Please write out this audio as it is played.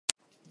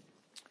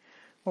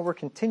Well, we're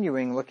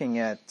continuing looking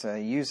at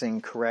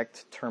using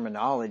correct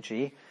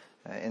terminology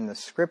in the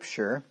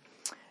Scripture,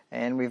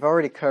 and we've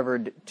already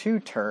covered two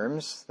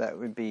terms, that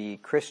would be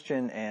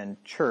Christian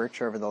and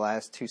church, over the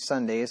last 2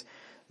 Sundays.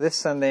 This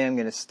Sunday I'm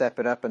going to step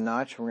it up a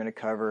notch. We're going to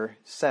cover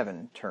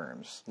 7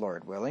 terms,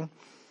 Lord willing.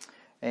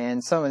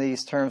 And some of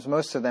these terms,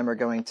 most of them are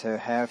going to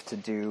have to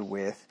do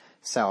with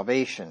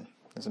salvation.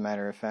 As a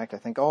matter of fact, I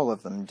think all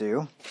of them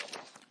do.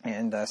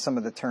 And some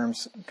of the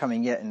terms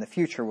coming yet in the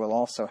future will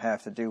also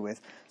have to do with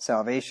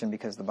salvation,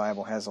 because the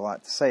Bible has a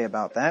lot to say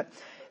about that.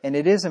 And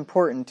it is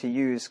important to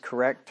use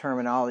correct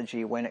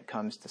terminology when it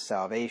comes to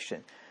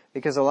salvation,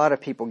 because a lot of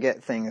people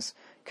get things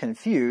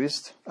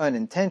confused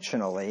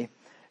unintentionally,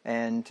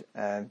 and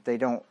they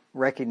don't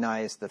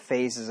recognize the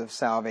phases of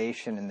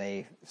salvation, and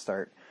they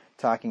start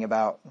talking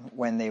about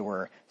when they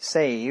were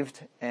saved,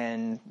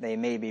 and they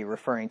may be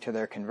referring to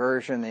their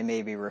conversion, they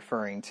may be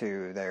referring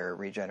to their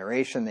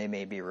regeneration, they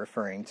may be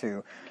referring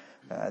to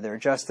their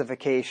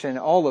justification.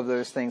 All of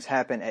those things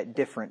happen at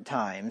different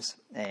times,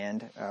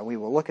 and we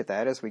will look at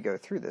that as we go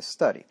through this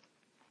study.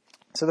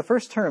 So the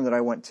first term that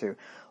I want to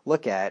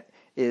look at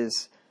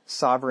is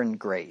sovereign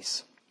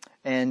grace,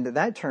 and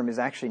that term is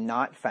actually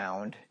not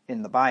found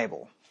in the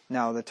Bible.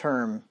 Now, the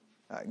term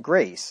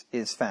grace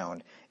is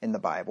found in the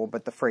Bible,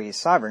 but the phrase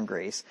sovereign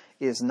grace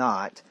is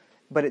not.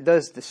 But it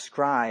does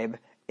describe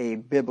a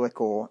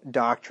biblical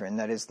doctrine,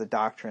 that is the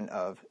doctrine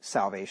of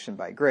salvation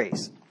by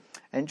grace.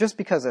 And just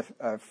because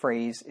a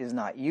phrase is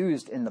not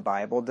used in the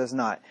Bible does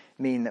not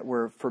mean that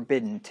we're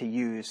forbidden to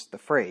use the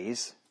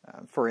phrase.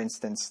 For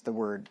instance, the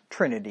word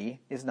Trinity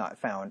is not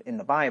found in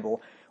the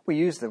Bible. We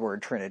use the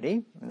word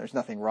Trinity, and there's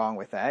nothing wrong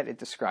with that. It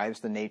describes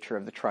the nature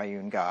of the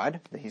triune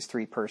God, that he's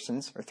three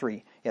persons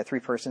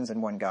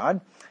and one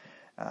God.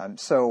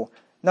 So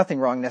nothing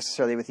wrong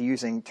necessarily with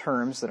using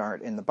terms that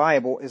aren't in the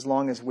Bible, as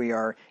long as we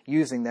are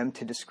using them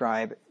to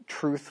describe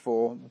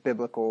truthful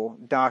biblical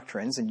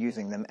doctrines and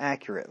using them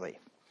accurately.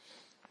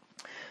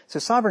 So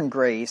sovereign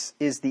grace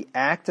is the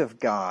act of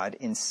God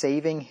in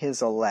saving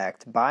his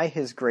elect by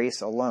his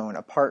grace alone,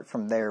 apart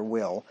from their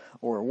will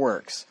or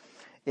works,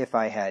 if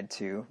I had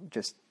to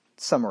just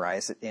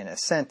summarize it in a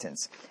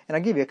sentence. And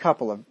I'll give you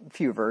a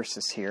few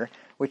verses here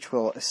which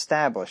will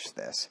establish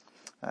this.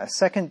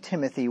 2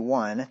 Timothy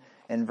 1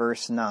 and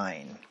verse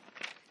 9.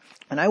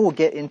 And I will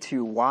get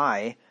into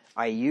why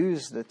I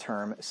use the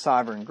term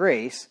sovereign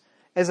grace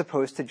as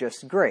opposed to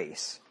just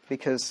grace,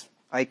 because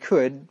I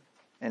could,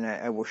 and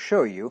I will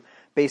show you,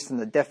 based on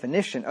the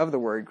definition of the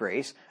word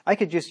grace, I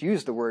could just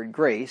use the word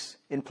grace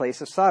in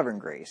place of sovereign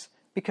grace,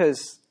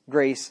 because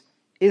grace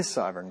is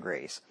sovereign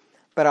grace.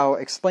 But I'll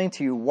explain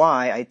to you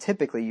why I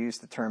typically use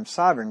the term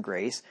sovereign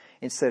grace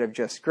instead of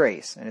just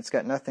grace. And it's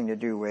got nothing to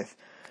do with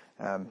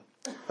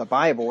the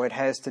Bible. It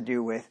has to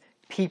do with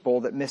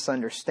people that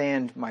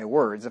misunderstand my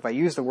words. If I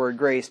use the word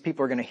grace,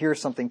 people are going to hear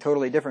something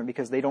totally different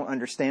because they don't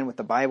understand what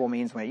the Bible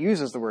means when it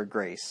uses the word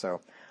grace. So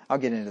I'll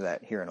get into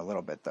that here in a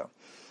little bit, though.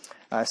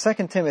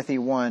 2 Timothy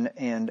 1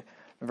 and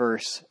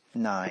verse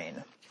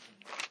 9.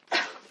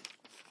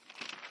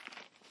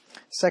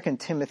 2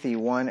 Timothy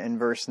 1 and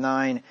verse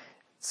 9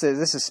 says,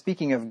 this is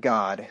speaking of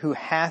God, who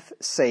hath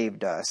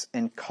saved us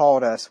and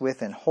called us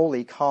with an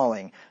holy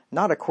calling,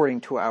 not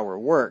according to our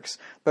works,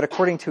 but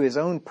according to his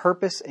own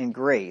purpose and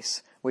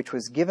grace, which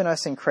was given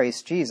us in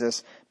Christ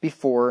Jesus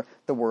before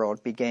the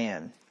world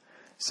began.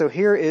 So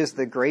here is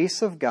the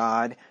grace of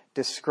God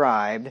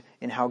described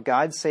in how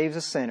God saves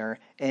a sinner,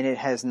 and it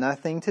has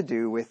nothing to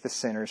do with the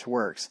sinner's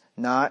works,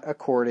 not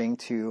according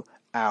to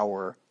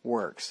our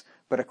works,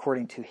 but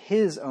according to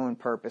his own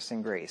purpose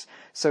and grace.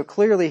 So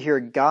clearly here,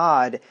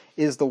 God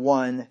is the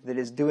one that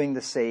is doing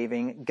the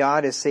saving.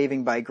 God is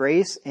saving by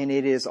grace, and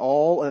it is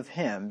all of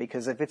him,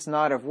 because if it's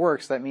not of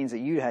works, that means that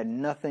you had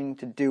nothing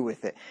to do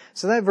with it.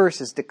 So that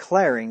verse is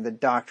declaring the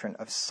doctrine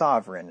of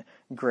sovereign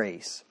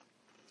grace.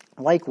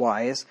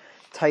 Likewise,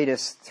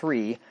 Titus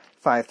 3,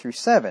 5 through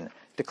 7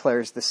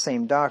 declares the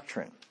same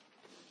doctrine.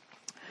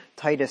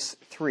 Titus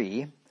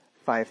 3,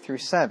 5 through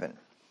 7.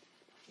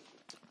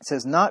 It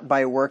says, not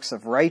by works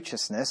of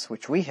righteousness,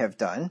 which we have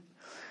done.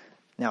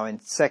 Now in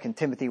 2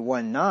 Timothy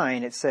 1,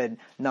 9, it said,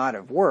 not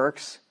of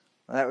works.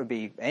 Well, that would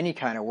be any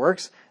kind of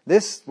works.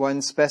 This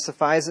one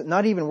specifies that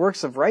not even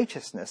works of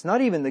righteousness,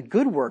 not even the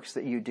good works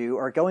that you do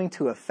are going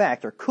to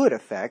affect or could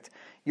affect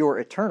your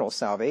eternal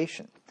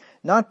salvation.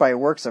 Not by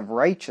works of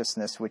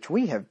righteousness which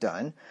we have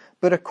done,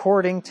 but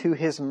according to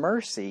his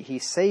mercy he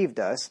saved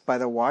us by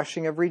the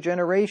washing of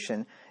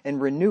regeneration and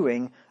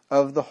renewing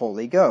of the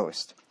Holy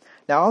Ghost.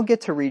 Now I'll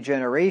get to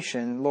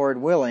regeneration,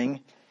 Lord willing,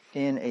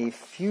 in a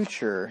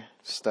future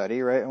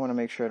study, right? I want to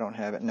make sure I don't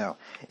have it. No.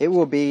 It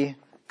will be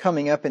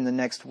coming up in the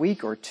next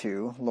week or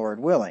two, Lord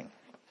willing.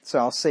 So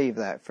I'll save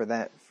that for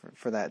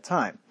that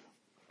time.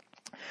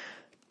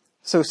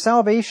 So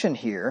salvation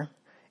here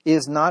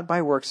is not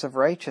by works of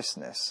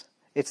righteousness.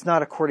 It's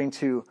not according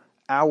to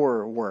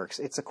our works.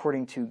 It's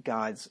according to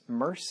God's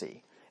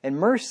mercy. And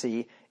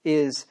mercy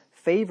is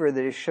favor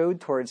that is showed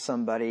towards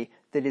somebody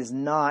that is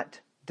not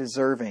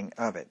deserving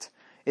of it.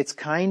 It's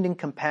kind and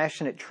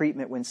compassionate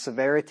treatment when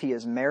severity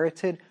is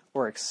merited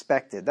or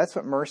expected. That's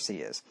what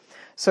mercy is.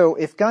 So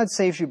if God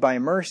saves you by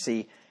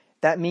mercy,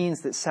 that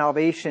means that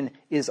salvation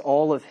is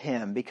all of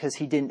Him, because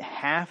He didn't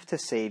have to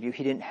save you.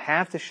 He didn't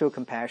have to show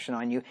compassion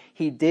on you.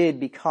 He did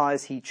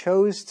because He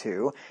chose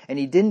to, and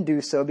He didn't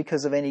do so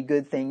because of any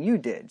good thing you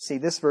did. See,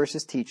 this verse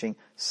is teaching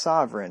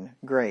sovereign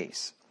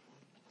grace,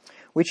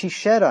 which He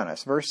shed on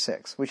us, verse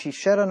 6, which He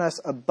shed on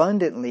us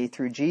abundantly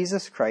through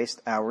Jesus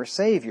Christ our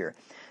Savior,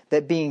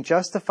 that being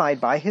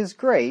justified by His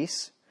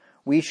grace,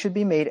 we should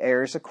be made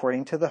heirs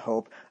according to the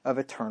hope of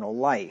eternal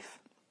life.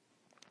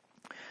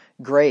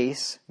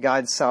 Grace,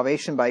 God's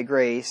salvation by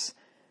grace,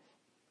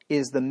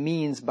 is the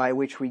means by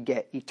which we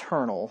get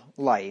eternal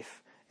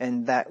life.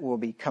 And that will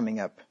be coming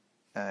up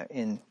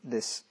in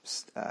this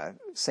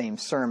same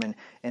sermon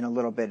in a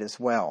little bit as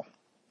well.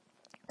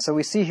 So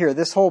we see here,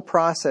 this whole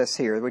process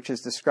here, which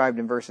is described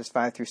in verses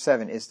 5 through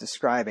 7, is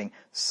describing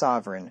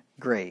sovereign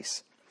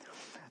grace.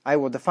 I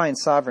will define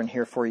sovereign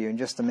here for you in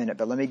just a minute,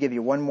 but let me give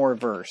you one more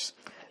verse,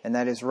 and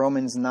that is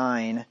Romans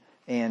 9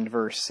 and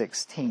verse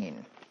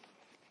 16.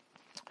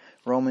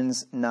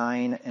 Romans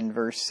 9 and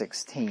verse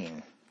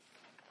 16.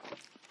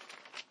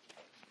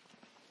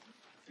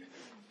 It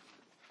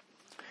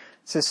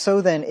says,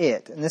 so then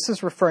it, and this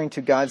is referring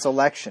to God's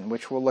election,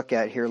 which we'll look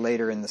at here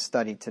later in the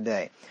study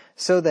today.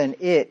 So then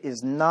it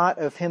is not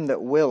of him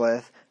that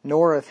willeth,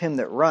 nor of him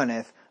that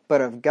runneth,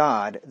 but of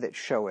God that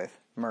showeth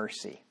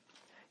mercy.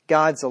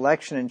 God's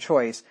election and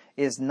choice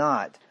is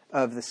not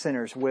of the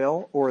sinner's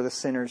will or the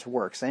sinner's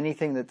works.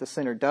 Anything that the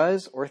sinner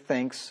does or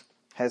thinks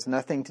has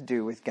nothing to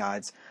do with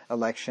God's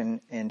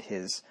election and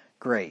His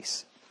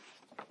grace.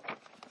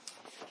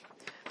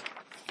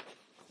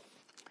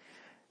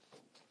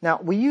 Now,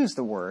 I use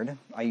the word,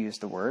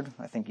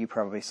 I think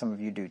some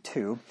of you do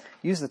too,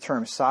 use the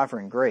term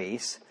sovereign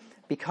grace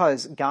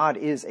because God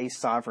is a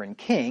sovereign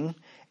king,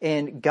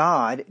 and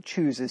God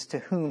chooses to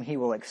whom He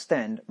will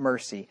extend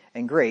mercy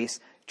and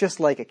grace, just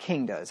like a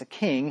king does. A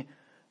king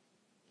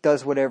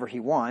does whatever he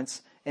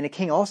wants, and a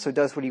king also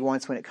does what he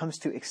wants when it comes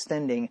to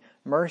extending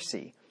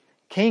mercy.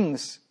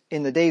 Kings,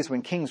 in the days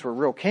when kings were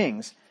real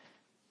kings,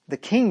 the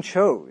king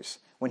chose,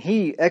 when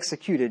he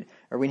executed,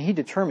 or when he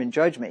determined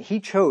judgment, he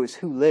chose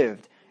who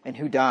lived and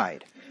who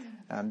died.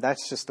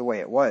 That's just the way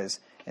it was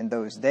in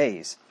those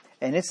days.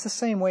 And it's the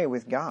same way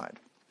with God.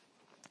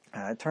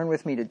 Turn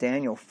with me to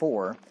Daniel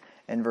 4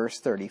 and verse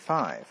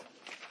 35.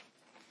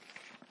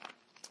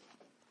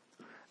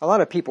 A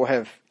lot of people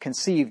have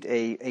conceived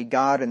a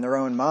God in their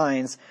own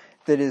minds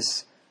that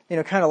is,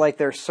 kind of like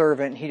their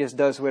servant. He just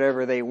does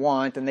whatever they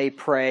want, and they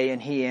pray, and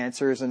He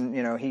answers, and,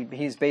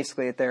 He's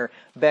basically at their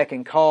beck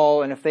and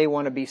call, and if they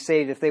want to be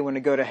saved, if they want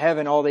to go to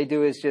heaven, all they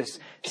do is just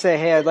say,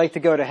 hey, I'd like to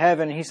go to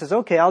heaven, and He says,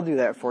 okay, I'll do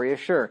that for you,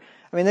 sure.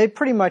 I mean, they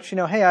pretty much,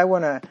 hey, I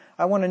want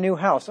a new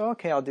house. Oh,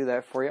 okay, I'll do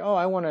that for you. Oh,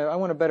 I want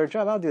a better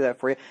job. I'll do that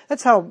for you.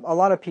 That's how a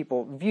lot of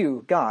people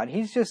view God.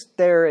 He's just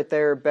there at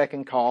their beck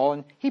and call,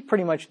 and He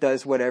pretty much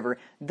does whatever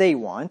they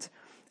want.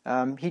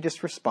 He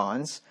just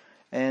responds,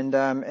 and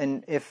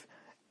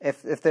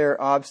if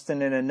they're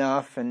obstinate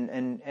enough,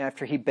 and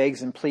after He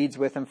begs and pleads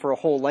with them for a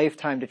whole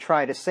lifetime to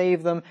try to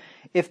save them,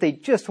 if they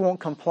just won't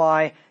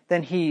comply,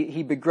 then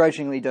He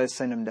begrudgingly does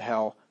send them to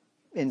hell.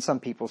 In some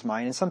people's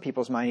mind. In some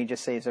people's mind, He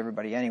just saves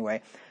everybody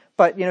anyway.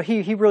 But,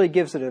 He really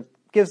gives it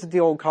the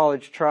old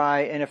college try,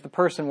 and if the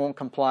person won't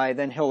comply,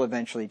 then He'll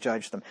eventually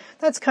judge them.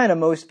 That's kind of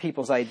most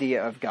people's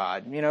idea of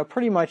God.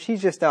 Pretty much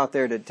He's just out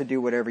there to do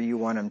whatever you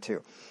want Him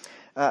to.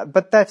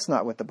 But that's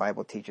not what the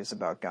Bible teaches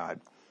about God.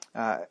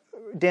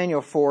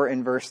 Daniel 4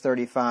 in verse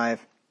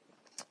 35,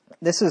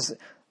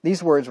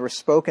 these words were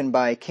spoken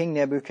by King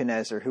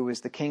Nebuchadnezzar, who was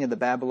the king of the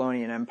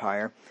Babylonian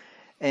Empire.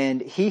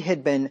 And he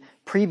had been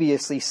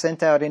previously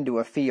sent out into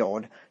a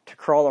field to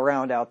crawl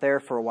around out there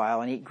for a while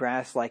and eat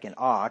grass like an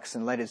ox,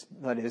 and let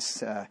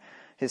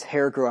his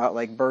hair grow out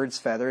like bird's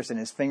feathers and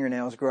his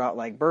fingernails grow out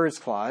like bird's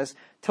claws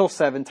till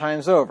 7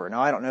 times over. Now,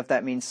 I don't know if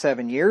that means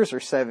 7 years or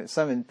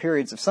seven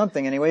periods of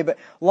something anyway, but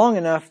long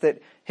enough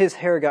that his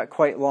hair got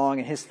quite long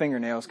and his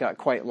fingernails got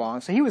quite long.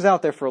 So he was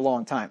out there for a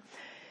long time.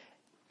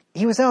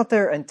 He was out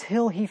there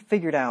until he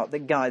figured out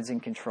that God's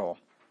in control,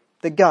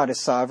 that God is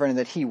sovereign and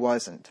that He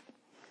wasn't.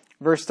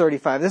 Verse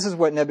 35, this is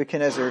what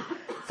Nebuchadnezzar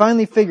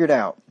finally figured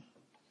out.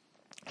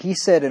 He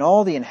said, and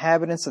all the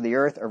inhabitants of the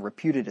earth are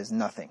reputed as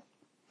nothing,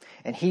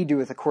 and He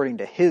doeth according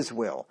to His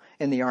will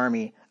in the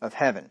army of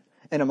heaven,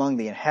 and among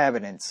the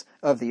inhabitants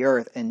of the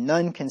earth, and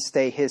none can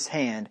stay His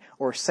hand,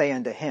 or say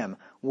unto Him,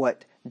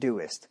 what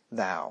doest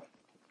thou?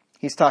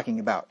 He's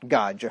talking about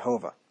God,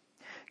 Jehovah.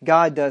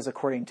 God does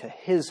according to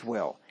His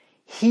will.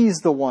 He's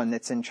the one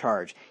that's in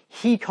charge.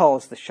 He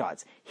calls the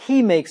shots.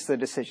 He makes the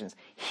decisions.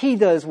 He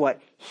does what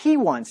He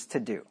wants to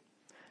do.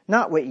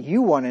 Not what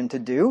you want Him to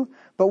do,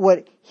 but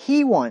what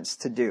He wants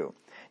to do.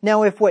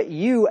 Now, if what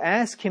you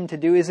ask Him to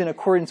do is in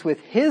accordance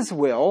with His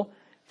will,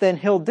 then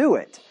He'll do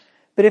it.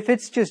 But if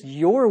it's just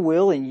your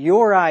will and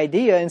your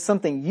idea and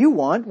something you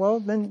want, well,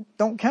 then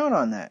don't count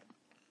on that.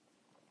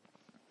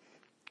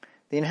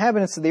 The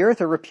inhabitants of the earth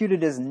are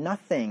reputed as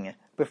nothing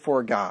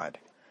before God.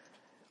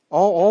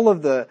 All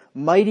of the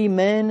mighty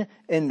men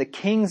and the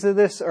kings of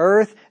this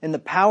earth and the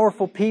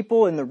powerful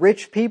people and the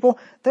rich people,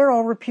 they're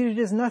all reputed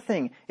as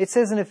nothing. It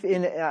says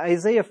in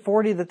Isaiah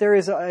 40 that there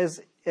is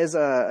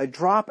a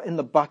drop in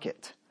the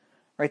bucket.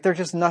 Right? They're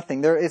just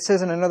nothing. It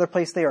says in another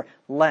place they are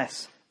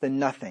less than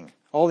nothing.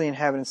 All the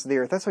inhabitants of the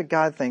earth. That's what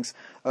God thinks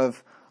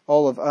of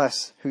all of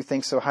us who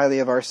think so highly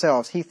of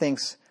ourselves. He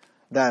thinks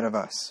that of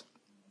us.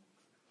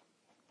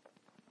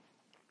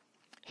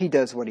 He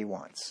does what He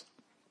wants.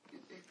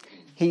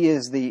 He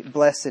is the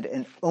blessed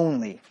and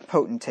only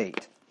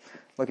potentate.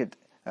 Look at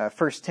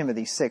 1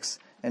 Timothy 6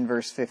 and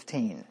verse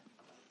 15.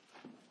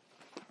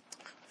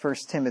 1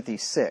 Timothy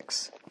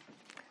 6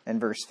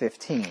 and verse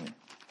 15.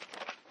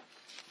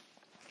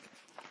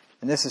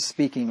 And this is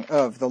speaking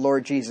of the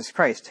Lord Jesus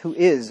Christ, who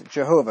is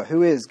Jehovah,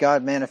 who is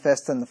God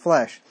manifest in the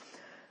flesh.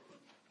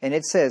 And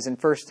it says in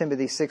 1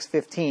 Timothy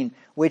 6:15,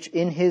 which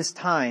in His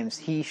times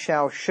He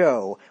shall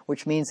show,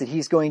 which means that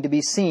He's going to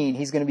be seen,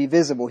 He's going to be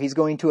visible, He's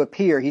going to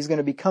appear, He's going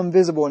to become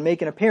visible and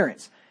make an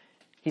appearance.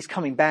 He's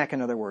coming back,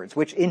 in other words,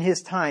 which in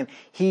His time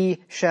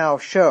He shall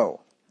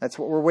show. That's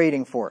what we're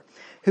waiting for.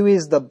 Who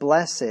is the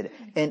blessed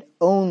and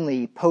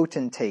only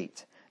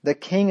potentate, the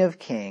King of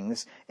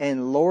kings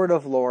and Lord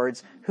of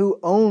lords, who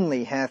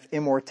only hath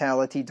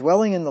immortality,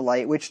 dwelling in the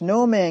light, which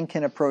no man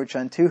can approach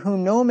unto,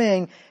 whom no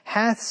man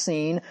hath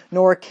seen,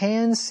 nor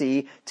can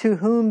see, to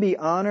whom be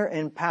honor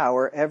and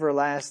power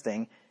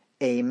everlasting.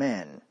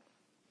 Amen.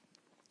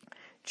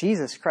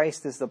 Jesus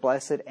Christ is the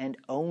blessed and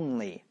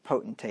only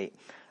potentate.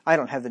 I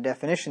don't have the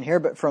definition here,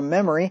 but from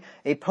memory,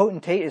 a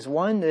potentate is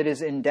one that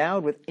is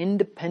endowed with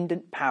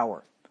independent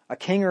power, a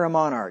king or a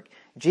monarch.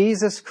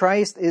 Jesus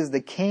Christ is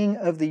the King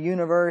of the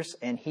universe,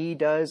 and He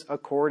does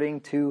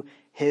according to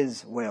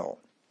His will.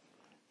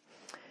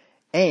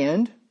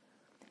 And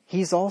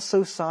He's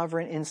also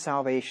sovereign in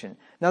salvation.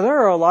 Now, there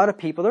are a lot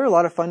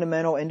of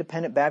fundamental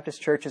independent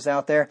Baptist churches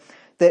out there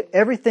that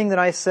everything that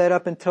I said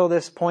up until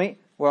this point,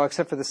 well,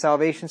 except for the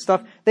salvation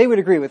stuff, they would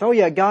agree with. Oh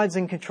yeah, God's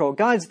in control.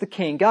 God's the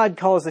King. God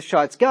calls the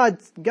shots. God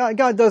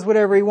does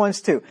whatever He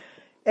wants to.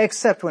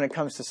 Except when it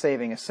comes to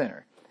saving a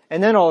sinner.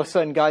 And then all of a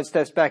sudden God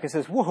steps back and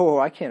says, whoa,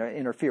 I can't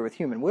interfere with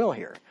human will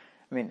here.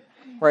 I mean,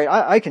 right,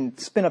 I can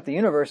spin up the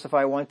universe if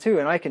I want to,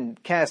 and I can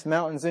cast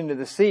mountains into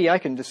the sea. I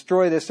can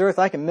destroy this earth.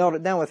 I can melt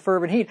it down with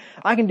fervent heat.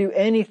 I can do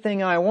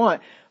anything I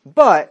want.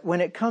 But when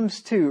it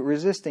comes to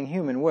resisting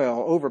human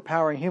will,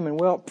 overpowering human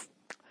will,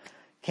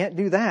 can't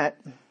do that.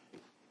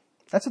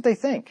 That's what they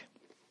think.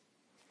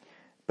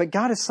 But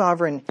God is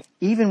sovereign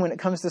even when it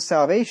comes to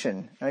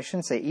salvation. I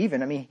shouldn't say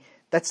even. I mean,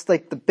 that's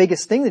like the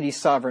biggest thing that He's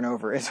sovereign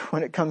over is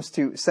when it comes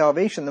to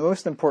salvation, the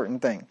most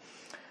important thing.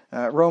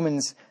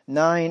 Romans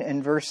 9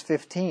 and verse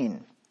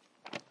 15.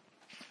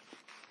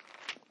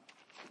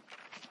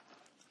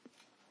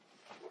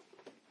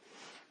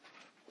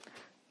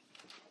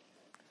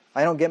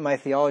 I don't get my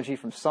theology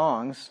from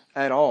songs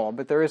at all,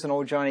 but there is an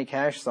old Johnny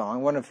Cash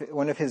song, one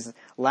of his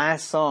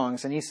last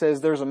songs, and he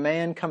says there's a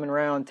man coming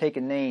around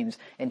taking names,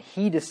 and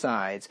he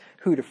decides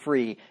who to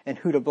free and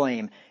who to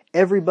blame.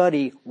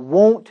 Everybody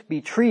won't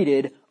be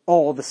treated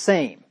all the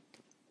same.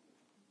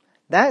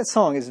 That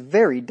song is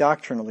very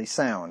doctrinally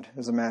sound,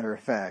 as a matter of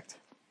fact.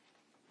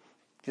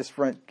 Just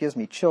gives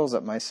me chills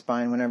up my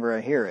spine whenever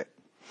I hear it.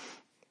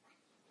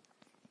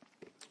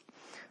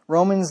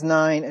 Romans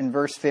 9 and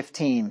verse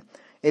 15.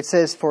 It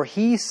says, for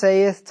He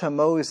saith to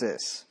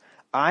Moses,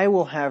 I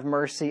will have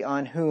mercy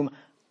on whom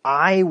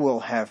I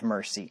will have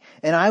mercy,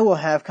 and I will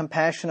have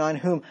compassion on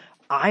whom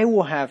I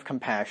will have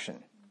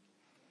compassion.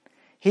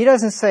 He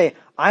doesn't say,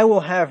 I will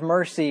have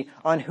mercy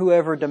on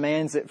whoever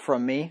demands it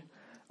from me,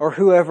 or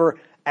whoever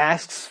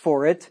asks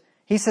for it.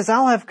 He says,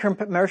 I'll have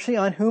mercy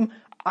on whom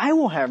I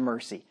will have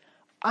mercy.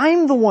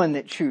 I'm the one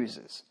that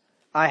chooses.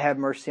 I have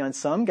mercy on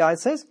some, God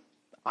says.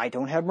 I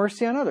don't have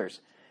mercy on others.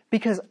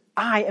 Because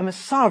I am a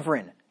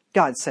sovereign,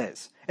 God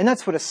says. And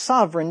that's what a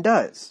sovereign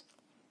does.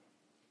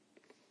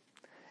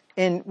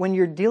 And when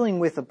you're dealing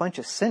with a bunch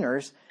of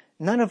sinners,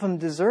 none of them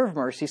deserve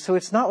mercy. So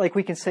it's not like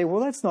we can say,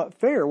 well, that's not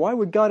fair. Why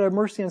would God have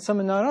mercy on some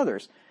and not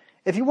others?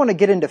 If you want to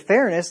get into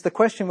fairness, the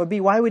question would be,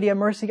 why would He have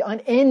mercy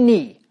on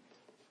any?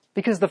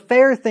 Because the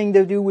fair thing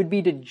to do would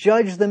be to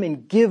judge them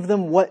and give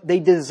them what they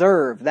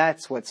deserve.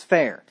 That's what's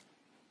fair.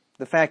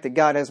 The fact that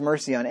God has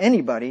mercy on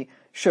anybody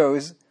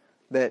shows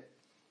that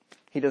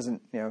He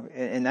doesn't,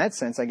 in that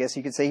sense, I guess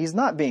you could say He's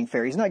not being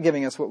fair. He's not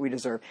giving us what we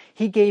deserve.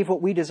 He gave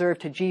what we deserve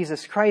to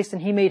Jesus Christ,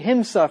 and He made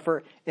Him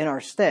suffer in our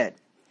stead.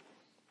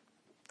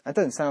 That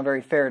doesn't sound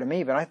very fair to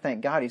me, but I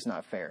thank God He's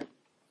not fair.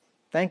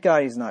 Thank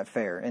God He's not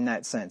fair in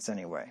that sense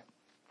anyway.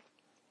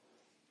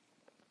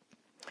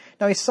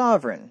 Now He's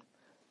sovereign.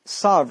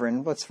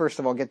 Sovereign, let's first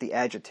of all get the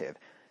adjective.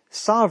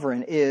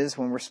 Sovereign is,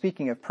 when we're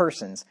speaking of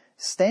persons,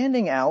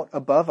 standing out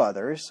above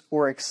others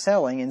or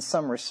excelling in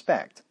some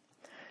respect.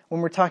 When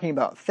we're talking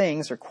about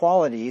things or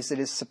qualities, it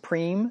is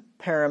supreme,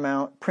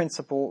 paramount,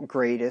 principal,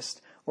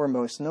 greatest, or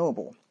most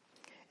noble.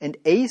 And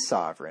a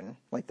sovereign,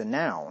 like the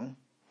noun,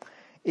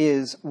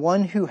 is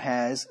one who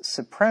has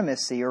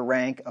supremacy or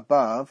rank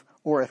above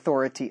or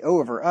authority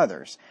over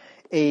others.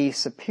 A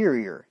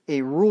superior,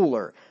 a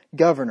ruler,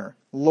 governor,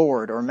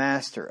 lord, or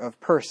master of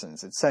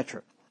persons,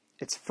 etc.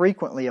 It's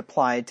frequently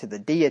applied to the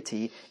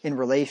deity in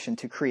relation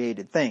to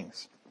created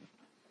things.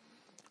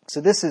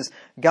 So this is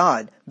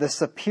God, the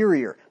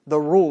superior, the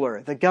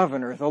ruler, the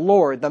governor, the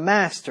Lord, the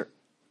master,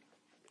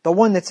 the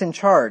one that's in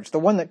charge, the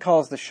one that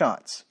calls the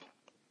shots.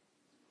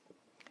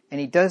 And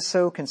he does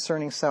so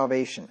concerning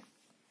salvation.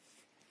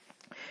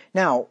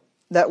 Now,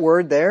 that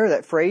word there,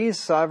 that phrase,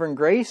 sovereign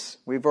grace,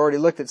 we've already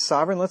looked at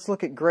sovereign. Let's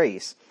look at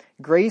grace.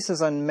 Grace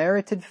is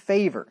unmerited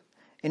favor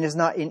and is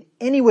not in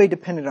any way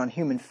dependent on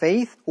human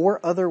faith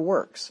or other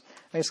works.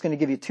 I'm just going to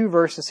give you 2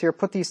 verses here,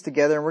 put these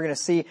together, and we're going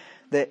to see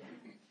that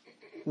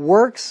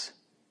works,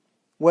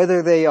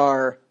 whether they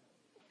are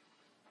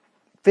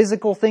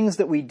physical things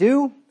that we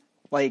do,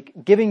 like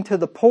giving to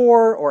the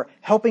poor or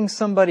helping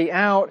somebody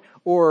out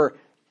or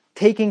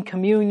taking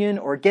communion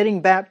or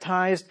getting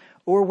baptized,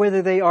 or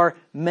whether they are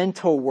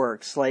mental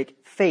works like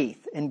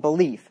faith and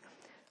belief.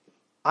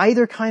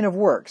 Either kind of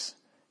works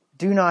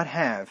do not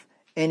have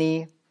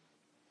any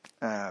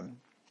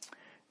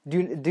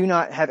do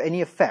not have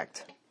any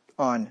effect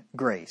on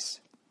grace.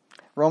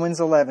 Romans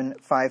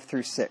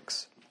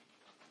 11:5-6.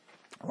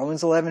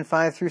 Romans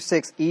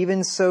 11:5-6.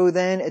 Even so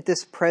then, at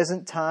this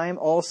present time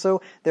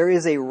also, there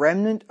is a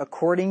remnant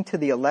according to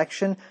the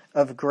election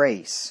of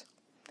grace.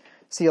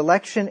 See,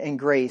 election and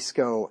grace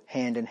go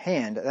hand in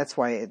hand. That's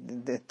why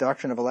the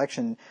doctrine of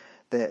election,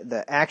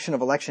 the action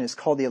of election is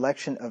called the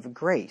election of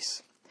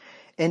grace.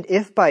 And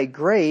if by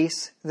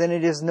grace, then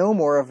it is no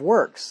more of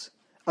works.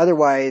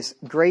 Otherwise,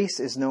 grace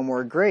is no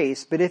more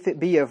grace. But if it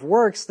be of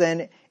works,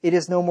 then it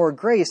is no more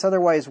grace.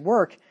 Otherwise,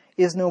 work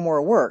is no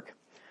more work.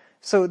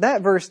 So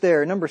that verse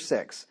there, number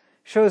 6,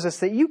 shows us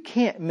that you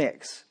can't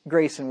mix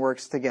grace and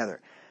works together.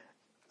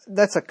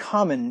 That's a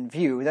common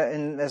view,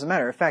 and as a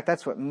matter of fact,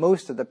 that's what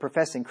most of the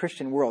professing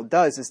Christian world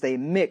does, is they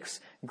mix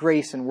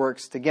grace and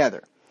works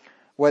together.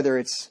 Whether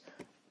it's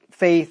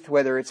faith,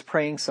 whether it's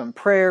praying some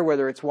prayer,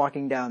 whether it's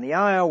walking down the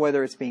aisle,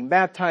 whether it's being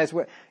baptized,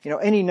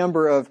 any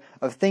number of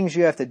things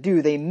you have to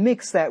do, they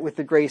mix that with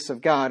the grace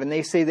of God. And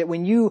they say that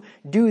when you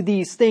do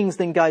these things,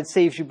 then God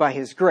saves you by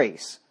His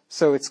grace.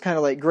 So it's kind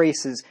of like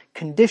grace is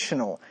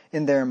conditional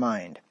in their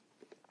mind.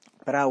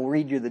 But I'll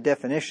read you the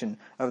definition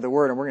of the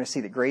word, and we're going to see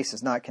that grace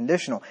is not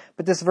conditional.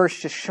 But this verse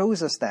just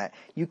shows us that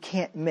you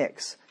can't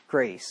mix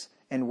grace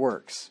and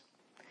works.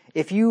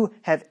 If you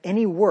have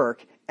any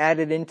work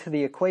added into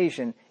the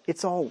equation,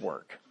 it's all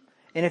work.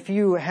 And if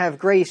you have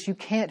grace, you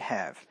can't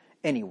have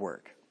any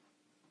work.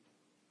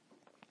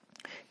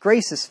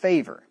 Grace is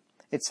favor.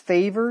 It's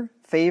favor,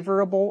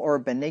 favorable or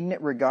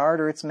benignant regard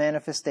or its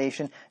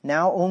manifestation,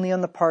 now only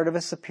on the part of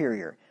a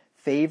superior.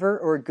 Favor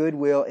or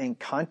goodwill in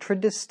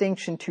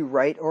contradistinction to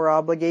right or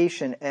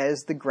obligation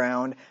as the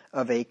ground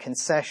of a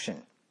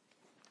concession.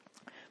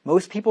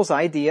 Most people's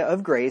idea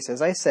of grace,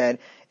 as I said,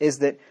 is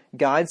that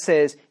God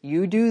says,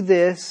 you do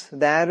this,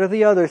 that, or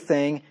the other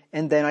thing,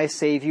 and then I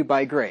save you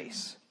by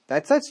grace.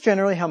 That's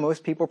generally how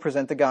most people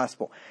present the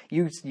gospel.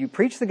 You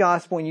preach the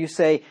gospel and you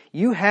say,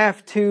 you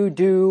have to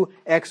do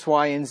X,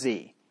 Y, and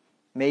Z.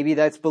 Maybe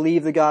that's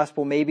believe the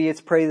gospel, maybe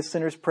it's pray the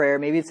sinner's prayer,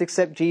 maybe it's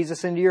accept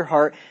Jesus into your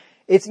heart.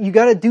 You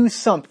got to do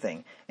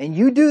something, and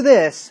you do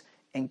this,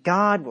 and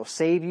God will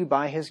save you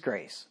by His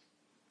grace.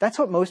 That's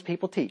what most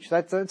people teach.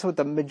 That's what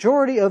the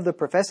majority of the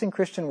professing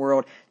Christian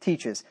world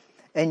teaches.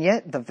 And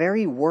yet, the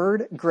very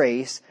word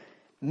grace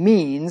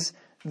means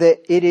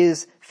that it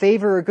is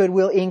favor or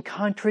goodwill in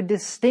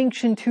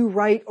contradistinction to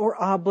right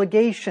or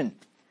obligation.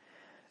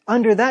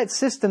 Under that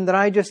system that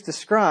I just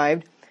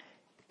described,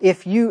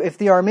 if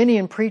the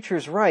Arminian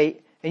preacher's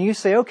right, and you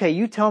say, okay,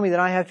 you tell me that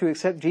I have to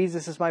accept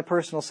Jesus as my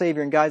personal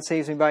Savior and God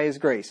saves me by His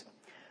grace.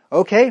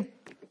 Okay,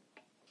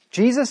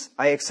 Jesus,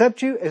 I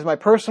accept you as my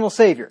personal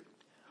Savior.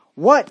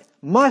 What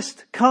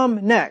must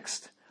come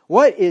next?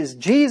 What is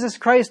Jesus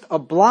Christ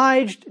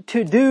obliged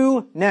to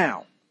do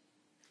now?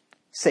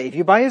 Save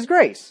you by His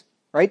grace,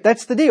 right?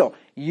 That's the deal.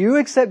 You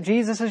accept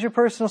Jesus as your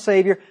personal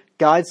Savior,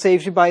 God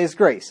saves you by His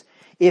grace.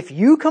 If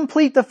you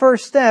complete the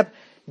first step,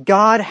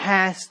 God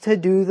has to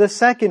do the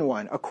second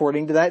one,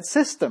 according to that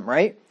system,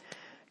 right?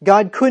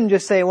 God couldn't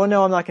just say, well,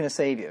 no, I'm not going to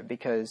save you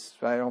because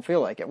I don't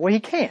feel like it. Well, He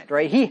can't,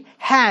 right? He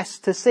has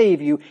to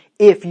save you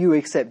if you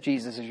accept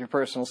Jesus as your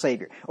personal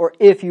Savior, or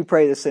if you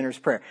pray the sinner's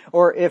prayer,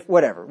 or if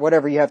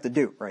whatever you have to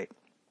do, right?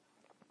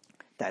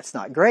 That's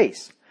not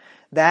grace.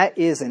 That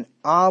is an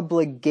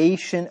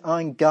obligation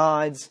on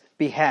God's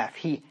behalf.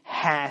 He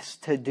has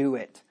to do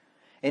it.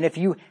 And if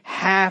you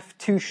have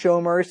to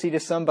show mercy to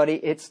somebody,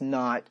 it's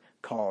not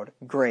called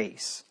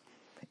grace.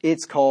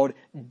 It's called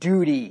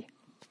duty.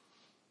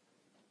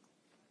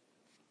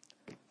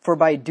 For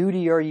by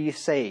duty are ye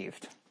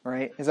saved,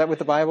 right? Is that what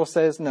the Bible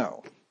says?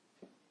 No.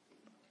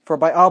 For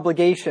by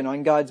obligation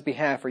on God's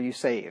behalf are you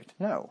saved?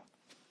 No,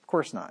 of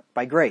course not.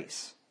 By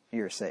grace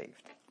you're saved.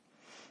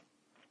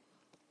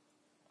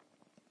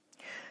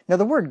 Now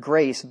the word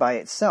grace by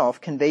itself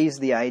conveys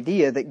the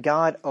idea that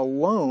God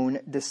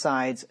alone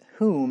decides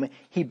whom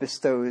He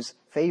bestows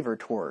favor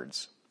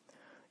towards.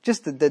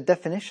 Just the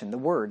definition, the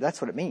word, that's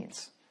what it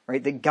means.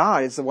 right? That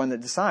God is the one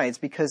that decides,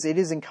 because it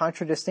is in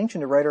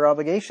contradistinction to right or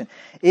obligation.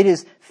 It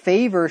is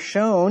favor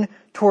shown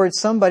towards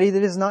somebody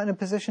that is not in a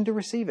position to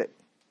receive it,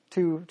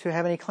 to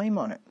have any claim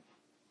on it.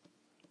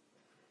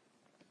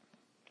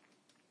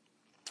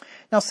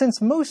 Now, since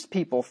most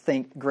people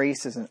think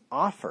grace is an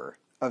offer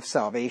of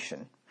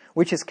salvation,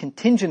 which is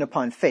contingent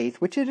upon faith,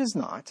 which it is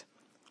not,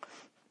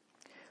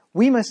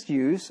 we must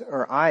use,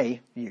 or I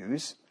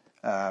use,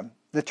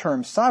 the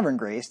term sovereign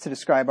grace to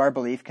describe our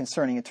belief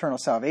concerning eternal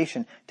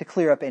salvation to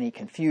clear up any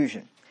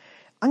confusion.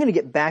 I'm going to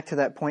get back to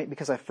that point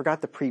because I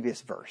forgot the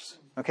previous verse.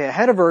 Okay, I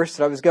had a verse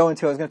that I was going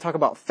to talk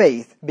about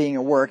faith being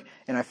a work,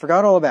 and I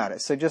forgot all about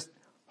it. So just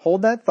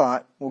hold that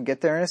thought. We'll get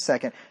there in a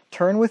second.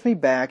 Turn with me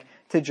back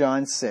to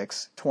John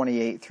 6,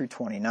 28 through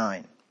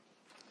 29.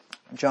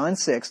 John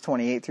 6,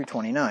 28 through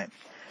 29.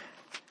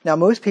 Now,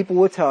 most people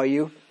will tell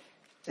you,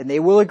 and they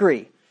will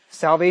agree,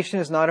 salvation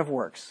is not of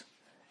works.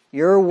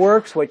 Your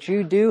works, what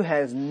you do,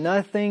 has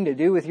nothing to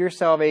do with your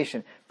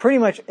salvation. Pretty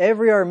much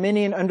every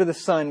Arminian under the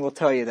sun will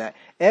tell you that.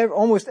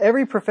 Almost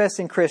every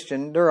professing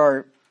Christian, there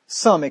are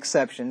some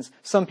exceptions.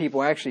 Some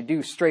people actually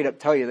do straight up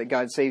tell you that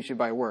God saves you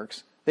by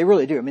works. They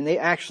really do. I mean, they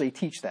actually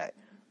teach that.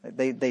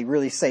 They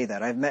really say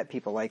that. I've met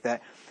people like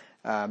that.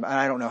 And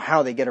I don't know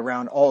how they get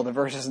around all the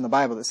verses in the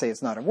Bible that say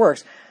it's not of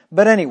works.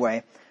 But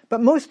anyway,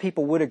 most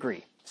people would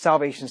agree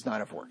salvation is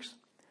not of works.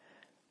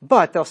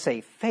 But they'll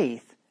say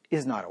faith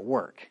is not a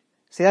work.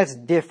 See, that's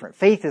different.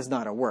 Faith is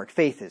not a work.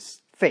 Faith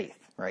is faith,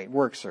 right?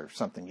 Works are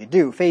something you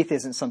do. Faith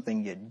isn't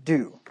something you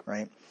do,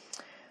 right?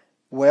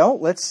 Well,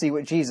 let's see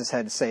what Jesus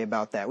had to say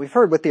about that. We've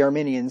heard what the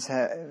Arminians,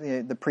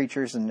 the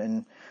preachers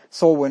and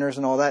soul winners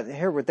and all that,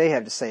 hear what they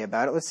have to say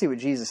about it. Let's see what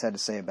Jesus had to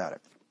say about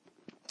it.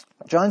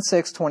 John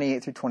 6,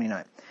 28 through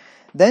 29.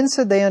 Then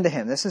said they unto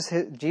him, this is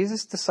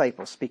Jesus'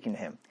 disciples speaking to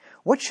him,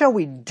 what shall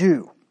we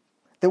do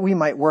that we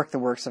might work the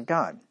works of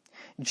God?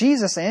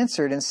 Jesus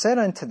answered and said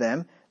unto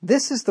them,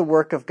 this is the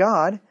work of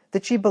God,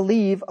 that ye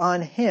believe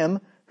on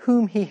him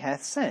whom he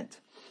hath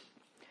sent.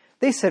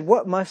 They said,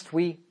 what must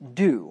we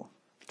do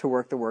to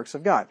work the works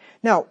of God?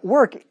 Now,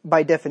 work,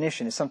 by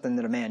definition, is something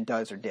that a man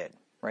does or did,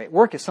 right?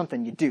 Work is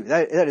something you do.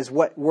 That is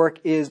what work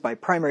is by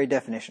primary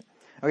definition.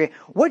 Okay,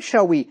 what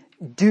shall we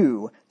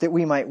do that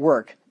we might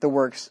work the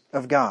works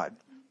of God?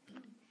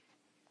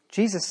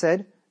 Jesus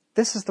said,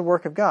 this is the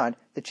work of God,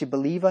 that ye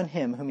believe on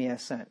him whom he hath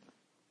sent.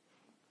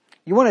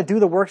 You want to do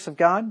the works of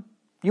God?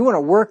 You want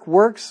to work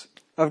works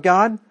of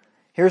God?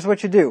 Here's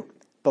what you do.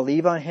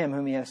 Believe on him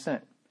whom he has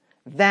sent.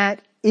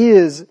 That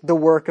is the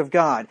work of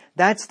God.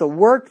 That's the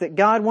work that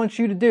God wants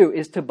you to do,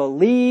 is to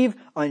believe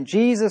on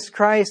Jesus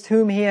Christ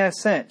whom he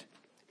has sent.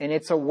 And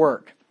it's a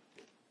work.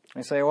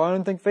 I say, well, I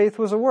don't think faith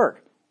was a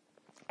work.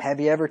 Have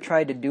you ever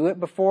tried to do it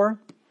before?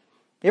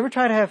 You ever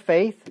try to have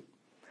faith?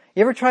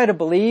 You ever try to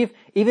believe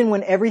even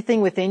when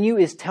everything within you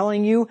is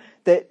telling you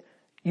that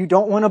you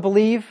don't want to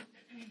believe?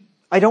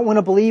 I don't want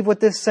to believe what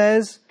this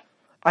says.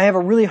 I have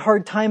a really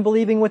hard time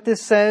believing what this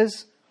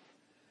says.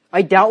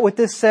 I doubt what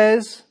this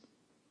says.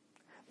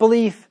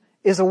 Belief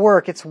is a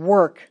work. It's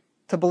work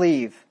to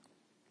believe.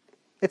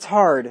 It's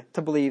hard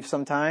to believe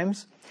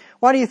sometimes.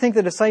 Why do you think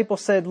the disciple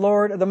said,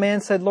 the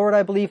man said, Lord,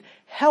 I believe,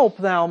 help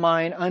thou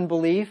mine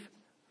unbelief?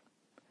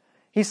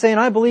 He's saying,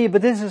 I believe,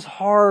 but this is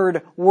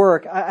hard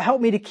work.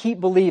 Help me to keep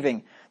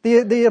believing.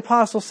 The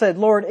apostle said,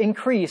 Lord,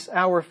 increase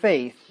our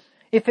faith.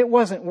 If it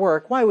wasn't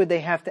work, why would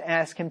they have to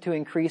ask him to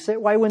increase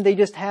it? Why wouldn't they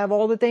just have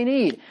all that they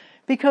need?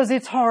 Because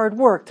it's hard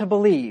work to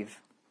believe.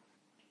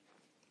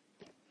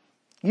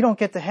 You don't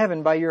get to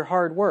heaven by your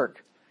hard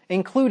work,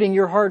 including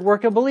your hard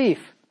work of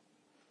belief.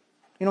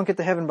 You don't get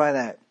to heaven by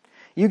that.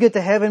 You get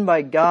to heaven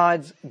by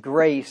God's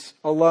grace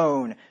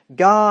alone.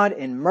 God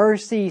in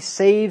mercy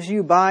saves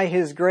you by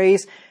his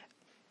grace,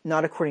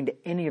 not according to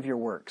any of your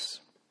works.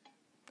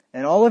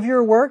 And all of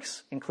your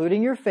works,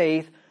 including your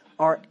faith,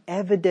 are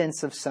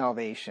evidence of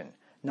salvation,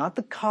 not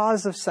the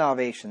cause of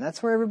salvation.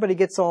 That's where everybody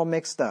gets all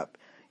mixed up.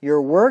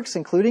 Your works,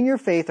 including your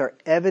faith, are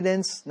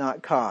evidence,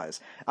 not cause.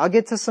 I'll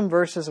get to some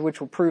verses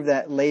which will prove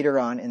that later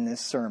on in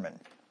this sermon.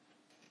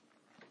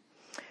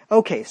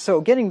 Okay,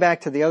 so getting back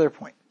to the other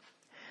point.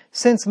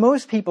 Since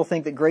most people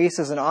think that grace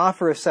is an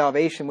offer of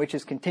salvation which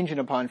is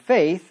contingent upon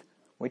faith,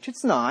 which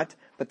it's not,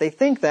 but they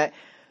think that,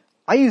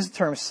 I use the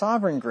term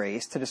sovereign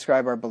grace to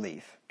describe our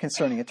belief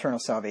concerning eternal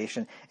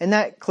salvation, and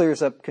that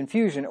clears up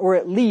confusion, or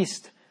at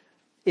least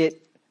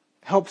it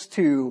helps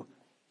to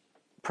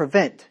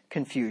prevent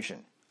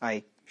confusion.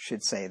 I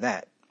should say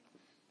that.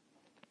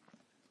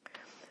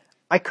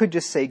 I could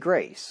just say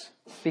grace,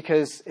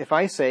 because if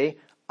I say,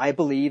 I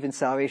believe in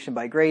salvation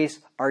by grace,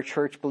 our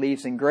church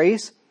believes in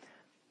grace,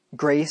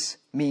 grace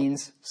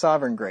means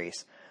sovereign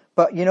grace.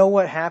 But you know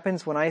what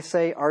happens when I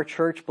say our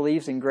church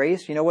believes in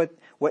grace? You know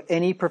what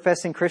any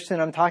professing Christian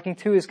I'm talking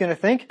to is going to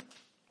think?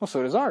 Well,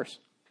 so does ours.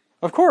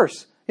 Of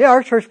course. Yeah,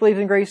 our church believes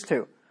in grace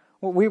too.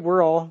 Well,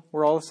 we're all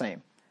the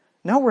same.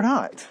 No, we're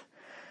not.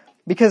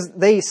 Because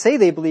they say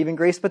they believe in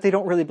grace, but they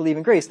don't really believe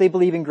in grace. They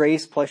believe in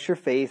grace plus your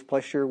faith,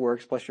 plus your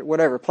works, plus your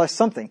whatever, plus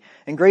something.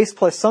 And grace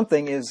plus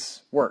something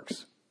is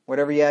works.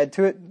 whatever you add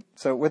to it.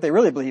 So what they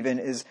really believe in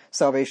is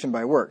salvation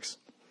by works.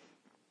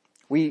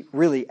 We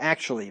really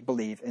actually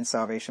believe in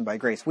salvation by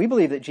grace. We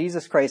believe that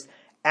Jesus Christ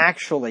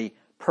actually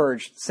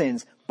purged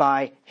sins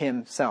by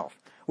himself.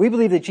 We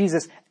believe that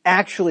Jesus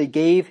actually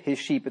gave his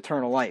sheep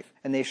eternal life,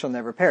 and they shall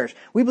never perish.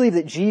 We believe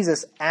that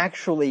Jesus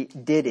actually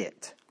did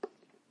it.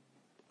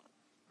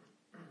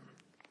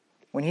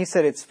 When he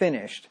said it's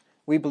finished,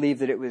 we believe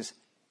that it was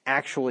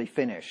actually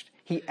finished.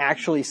 He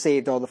actually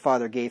saved all the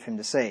Father gave him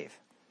to save.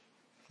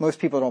 Most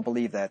people don't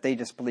believe that. They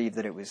just believe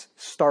that it was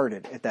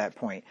started at that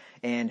point,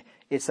 and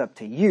it's up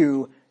to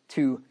you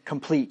to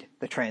complete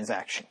the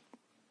transaction.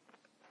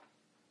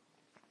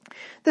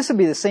 This would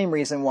be the same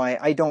reason why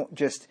I don't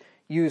just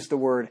use the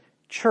word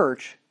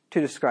church to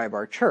describe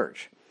our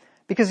church.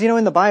 Because,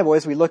 in the Bible,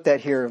 as we looked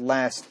at here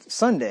last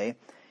Sunday,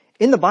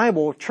 in the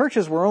Bible,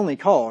 churches were only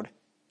called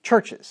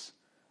churches.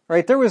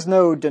 Right? There was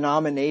no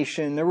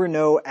denomination. There were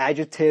no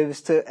adjectives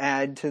to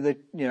add to the,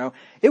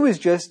 it was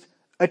just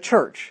a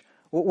church.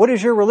 What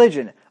is your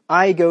religion?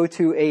 I go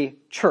to a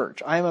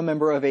church. I am a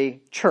member of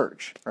a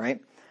church, right?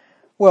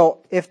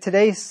 Well, if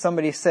today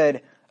somebody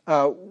said,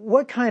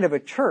 what kind of a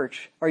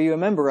church are you a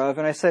member of?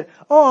 And I said,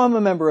 oh, I'm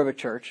a member of a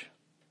church.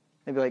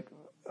 They'd be like,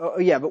 oh,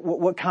 yeah, but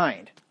what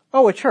kind?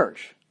 Oh, a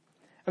church.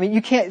 I mean,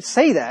 you can't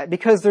say that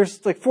because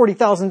there's like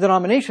 40,000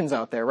 denominations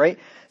out there, right?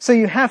 So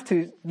you have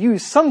to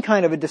use some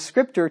kind of a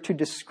descriptor to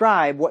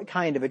describe what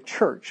kind of a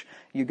church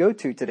you go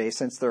to today,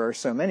 since there are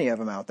so many of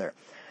them out there.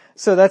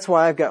 So that's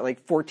why I've got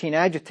like 14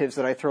 adjectives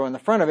that I throw in the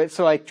front of it.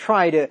 So I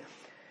try to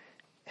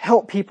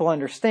help people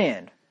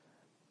understand.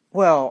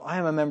 Well, I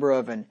am a member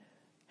of an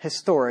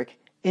historic,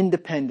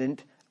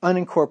 independent,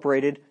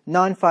 unincorporated,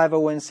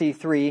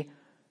 non-501c3.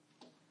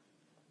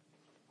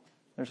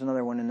 There's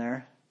another one in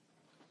there.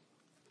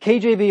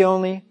 KJV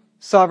only,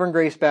 Sovereign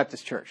Grace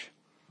Baptist Church.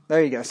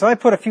 There you go. So I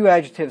put a few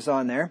adjectives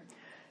on there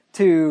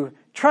to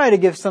try to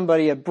give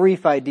somebody a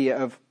brief idea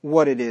of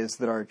what it is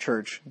that our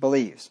church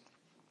believes.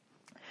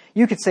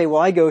 You could say, well,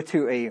 I go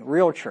to a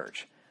real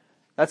church.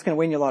 That's going to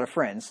win you a lot of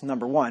friends,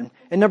 number one.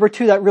 And number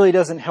two, that really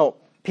doesn't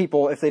help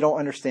people if they don't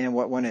understand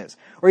what one is.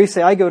 Or you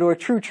say, I go to a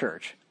true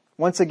church.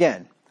 Once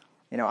again,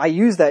 I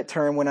use that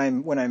term when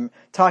I'm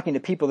talking to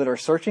people that are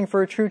searching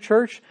for a true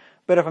church.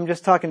 But if I'm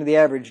just talking to the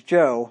average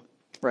Joe,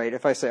 right,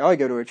 if I say, oh, I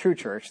go to a true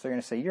church, they're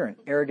going to say, you're an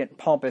arrogant,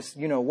 pompous,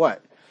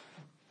 you-know-what.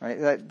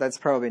 Right? That's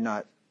probably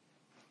not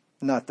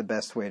the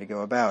best way to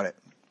go about it.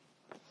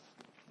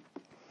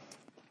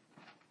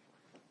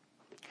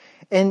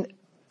 And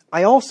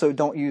I also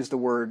don't use the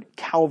word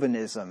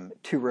Calvinism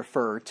to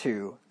refer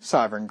to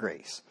sovereign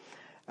grace.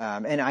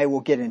 And I will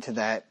get into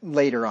that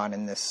later on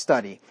in this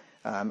study.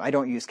 I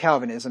don't use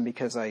Calvinism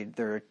because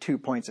there are 2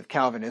 points of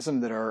Calvinism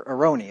that are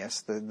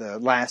erroneous. The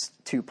last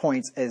 2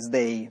 points, as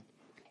they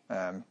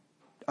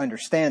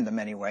understand them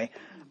anyway,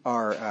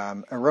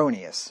 are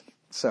erroneous.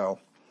 So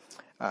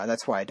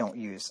that's why I don't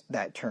use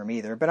that term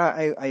either. But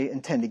I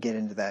intend to get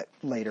into that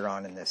later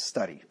on in this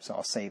study, so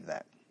I'll save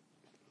that.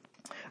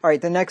 All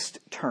right, the next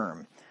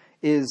term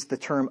is the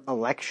term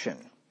election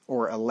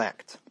or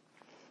elect.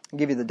 I'll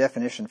give you the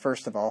definition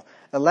first of all.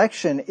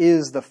 Election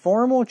is the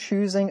formal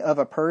choosing of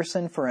a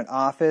person for an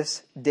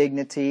office,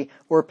 dignity,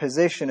 or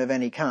position of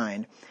any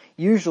kind,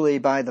 usually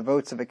by the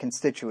votes of a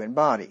constituent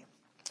body.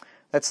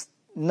 That's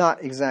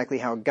not exactly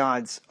how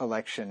God's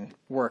election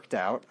worked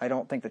out. I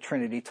don't think the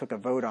Trinity took a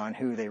vote on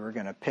who they were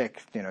going to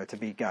pick, to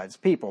be God's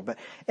people. But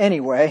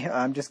anyway,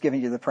 I'm just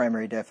giving you the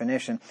primary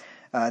definition.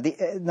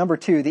 Number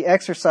 2, the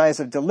exercise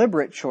of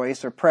deliberate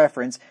choice or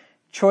preference,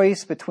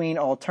 choice between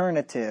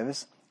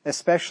alternatives,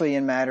 especially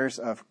in matters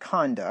of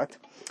conduct.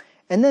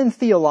 And then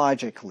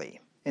theologically,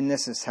 and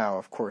this is how,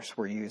 of course,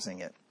 we're using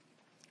it.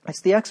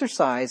 It's the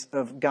exercise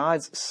of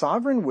God's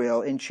sovereign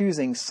will in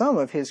choosing some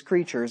of his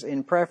creatures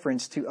in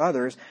preference to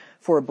others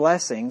for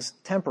blessings,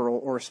 temporal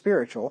or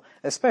spiritual,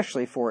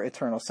 especially for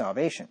eternal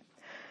salvation.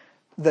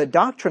 The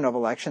doctrine of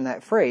election,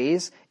 that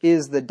phrase,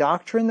 is the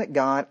doctrine that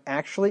God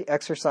actually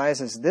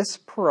exercises this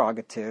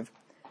prerogative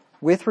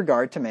with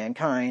regard to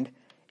mankind,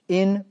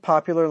 in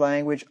popular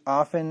language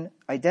often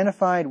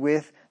identified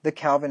with the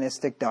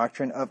Calvinistic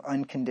doctrine of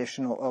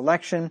unconditional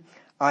election,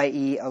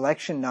 i.e.,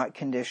 election not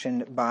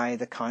conditioned by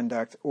the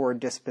conduct or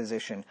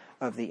disposition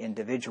of the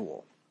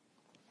individual.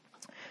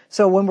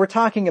 So when we're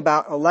talking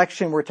about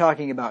election, we're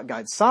talking about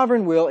God's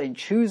sovereign will in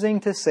choosing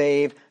to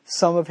save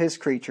some of his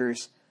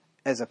creatures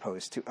as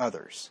opposed to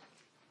others.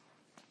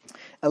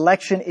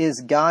 Election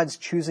is God's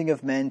choosing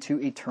of men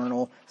to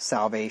eternal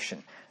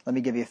salvation. Let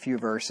me give you a few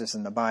verses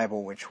in the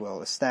Bible which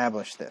will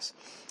establish this.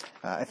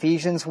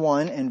 Ephesians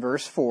 1 and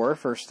verse 4,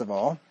 first of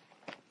all.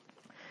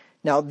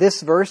 Now,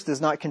 this verse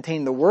does not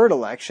contain the word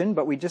election,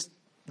 but I just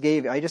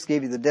gave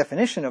you the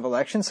definition of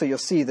election, so you'll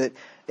see that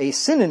a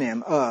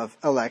synonym of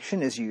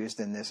election is used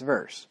in this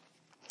verse.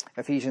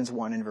 Ephesians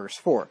 1 and verse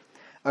 4.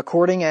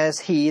 According as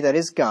he, that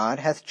is God,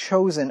 hath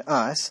chosen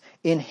us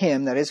in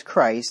him, that is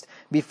Christ,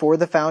 before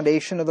the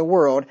foundation of the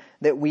world,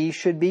 that we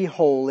should be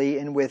holy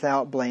and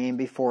without blame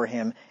before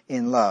him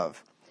in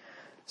love.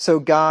 So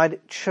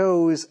God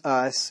chose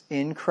us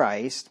in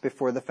Christ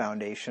before the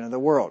foundation of the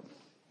world.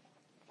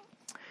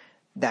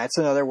 That's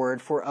another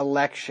word for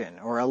election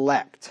or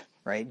elect,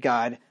 right?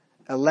 God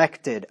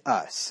elected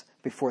us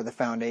before the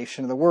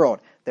foundation of the world,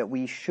 that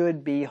we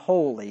should be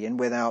holy and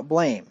without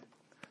blame.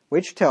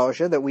 Which tells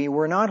you that we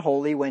were not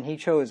holy when He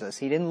chose us.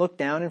 He didn't look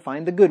down and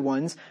find the good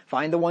ones,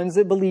 find the ones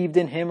that believed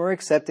in Him or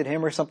accepted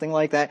Him or something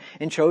like that,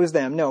 and chose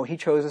them. No, He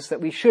chose us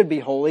that we should be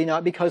holy,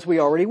 not because we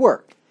already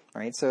were.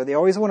 Right? So they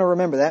always want to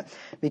remember that,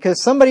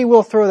 because somebody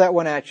will throw that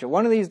one at you.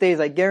 One of these days,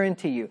 I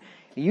guarantee you,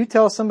 you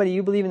tell somebody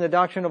you believe in the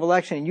doctrine of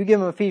election, and you give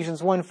them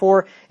Ephesians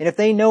 1:4, and if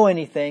they know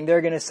anything, they're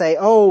going to say,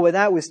 oh, well,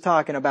 that was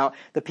talking about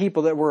the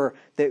people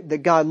that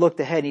God looked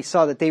ahead and He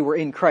saw that they were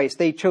in Christ.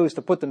 They chose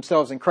to put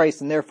themselves in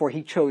Christ, and therefore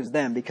He chose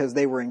them because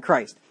they were in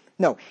Christ.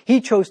 No, He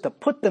chose to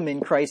put them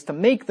in Christ to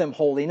make them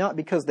holy, not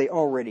because they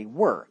already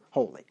were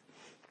holy.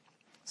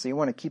 So you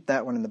want to keep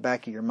that one in the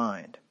back of your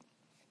mind.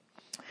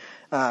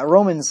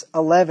 Romans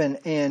 11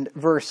 and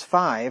verse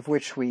 5,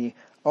 which we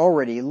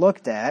already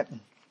looked at.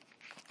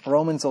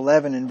 Romans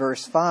 11 and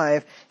verse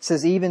 5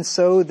 says, even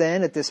so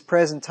then, at this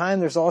present time,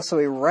 there's also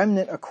a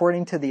remnant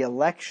according to the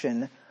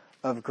election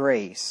of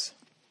grace.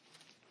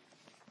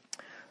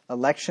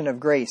 Election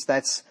of grace.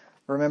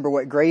 Remember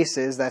what grace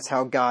is. That's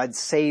how God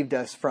saved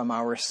us from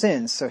our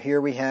sins. So here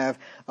we have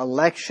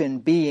election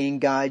being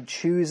God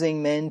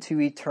choosing men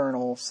to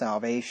eternal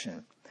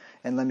salvation.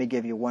 And let me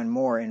give you one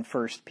more in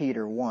 1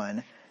 Peter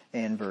 1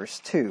 and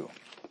verse 2.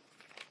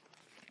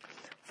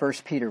 1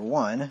 Peter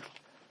 1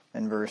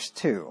 and verse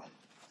 2.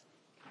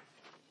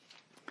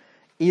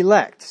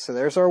 Elect, so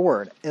there's our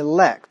word,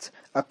 elect,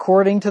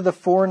 according to the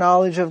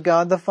foreknowledge of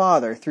God the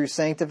Father, through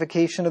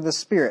sanctification of the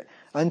Spirit,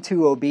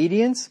 unto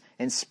obedience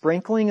and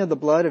sprinkling of the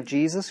blood of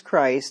Jesus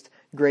Christ,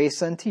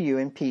 grace unto you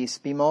and peace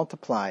be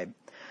multiplied.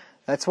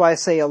 That's why I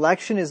say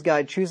election is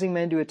God choosing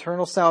men to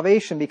eternal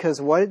salvation, because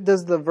what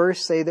does the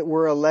verse say that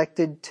we're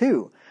elected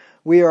to?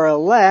 We are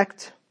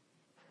elect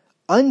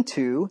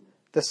unto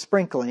the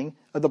sprinkling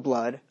of the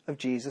blood of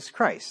Jesus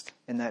Christ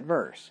in that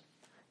verse.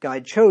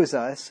 God chose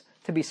us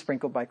to be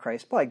sprinkled by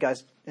Christ's blood.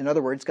 In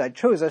other words, God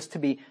chose us to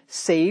be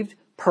saved,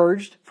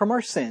 purged from our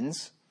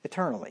sins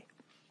eternally.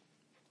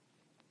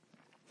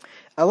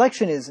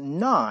 Election is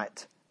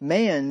not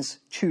man's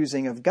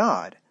choosing of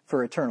God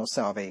for eternal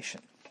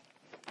salvation.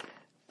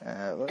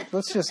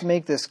 Let's just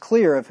make this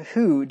clear of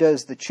who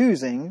does the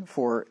choosing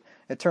for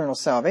eternal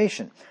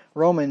salvation.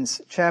 Romans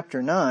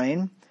chapter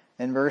 9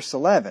 and verse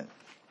 11.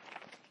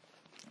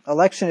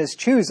 Election is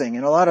choosing,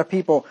 and a lot of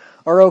people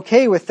are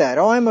okay with that.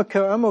 Oh, I'm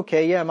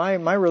okay. Yeah,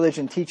 my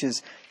religion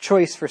teaches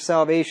choice for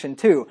salvation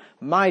too.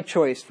 My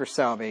choice for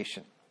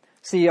salvation.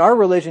 See, our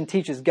religion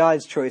teaches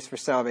God's choice for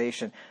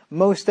salvation.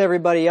 Most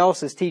everybody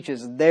else's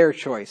teaches their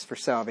choice for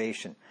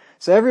salvation.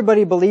 So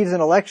everybody believes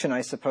in election,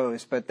 I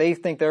suppose, but they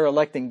think they're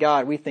electing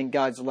God. We think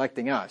God's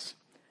electing us.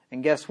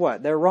 And guess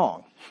what? They're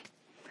wrong.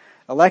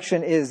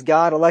 Election is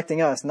God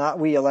electing us, not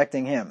we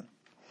electing Him.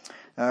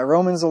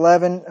 Romans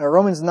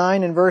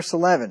 9 and verse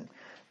 11.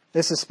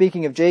 This is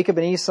speaking of Jacob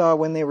and Esau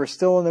when they were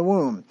still in the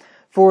womb.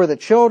 For the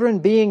children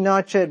being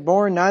not yet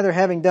born, neither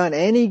having done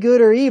any good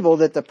or evil,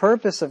 that the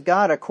purpose of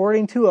God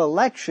according to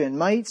election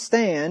might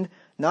stand,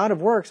 not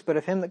of works, but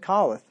of Him that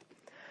calleth.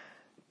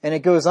 And it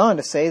goes on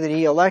to say that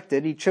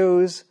He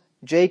chose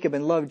Jacob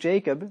and loved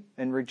Jacob,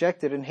 and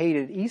rejected and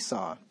hated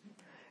Esau.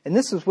 And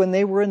this was when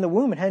they were in the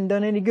womb and hadn't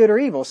done any good or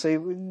evil. So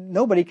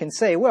nobody can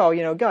say, well,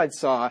 God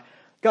saw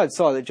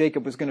that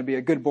Jacob was going to be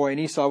a good boy and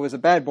Esau was a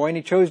bad boy, and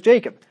He chose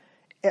Jacob.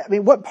 I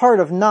mean, what part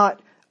of not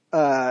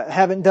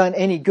haven't done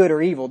any good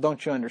or evil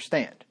don't you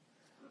understand?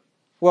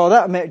 Well,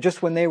 that meant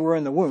just when they were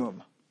in the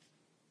womb.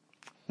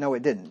 No,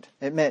 it didn't.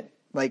 It meant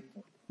like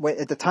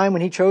at the time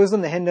when He chose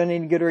them, they hadn't done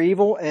any good or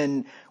evil.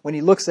 And when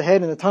He looks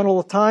ahead in the tunnel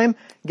of time,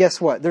 guess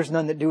what? There's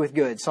none that doeth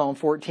good. Psalm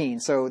 14.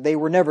 So they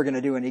were never going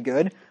to do any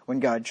good when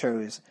God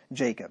chose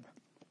Jacob.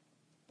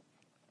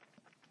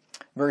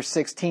 Verse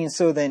 16,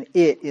 so then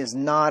it is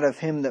not of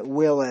him that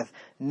willeth,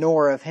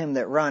 nor of him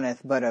that runneth,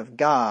 but of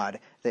God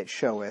that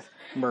showeth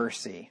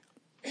mercy.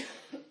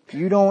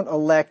 You don't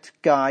elect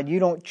God, you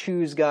don't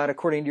choose God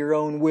according to your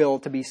own will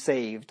to be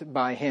saved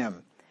by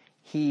Him.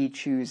 He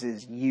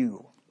chooses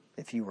you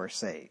if you are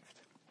saved.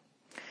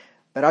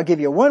 But I'll give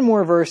you one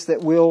more verse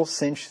that will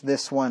cinch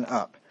this one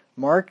up.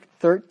 Mark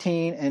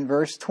 13 and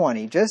verse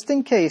 20. Just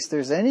in case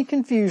there's any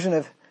confusion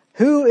of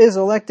who is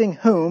electing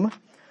whom,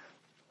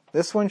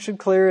 this one should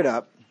clear it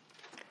up.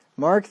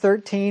 Mark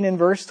 13 and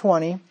verse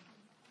 20.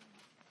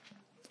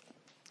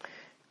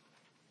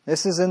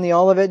 This is in the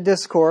Olivet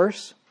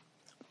Discourse.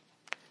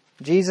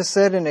 Jesus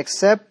said, and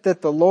except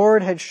that the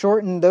Lord had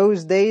shortened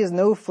those days,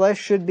 no flesh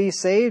should be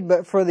saved,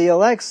 but for the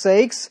elect's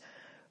sakes,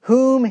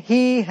 whom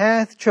He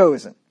hath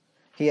chosen,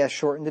 He hath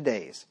shortened the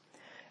days.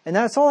 And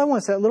that's all I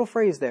want, is that little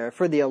phrase there.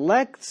 For the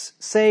elect's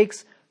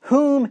sakes,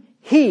 whom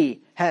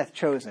He hath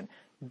chosen.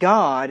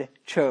 God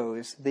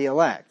chose the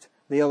elect.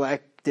 The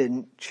elect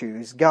didn't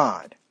choose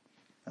God.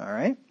 All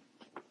right?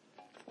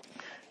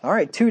 All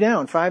right, 2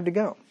 down, 5 to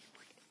go.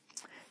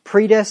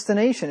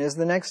 Predestination is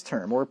the next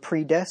term, or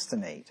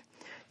predestinate.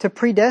 To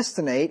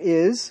predestinate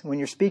is, when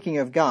you're speaking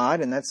of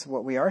God, and that's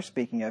what we are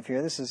speaking of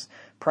here, this is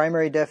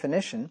primary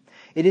definition,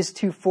 it is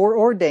to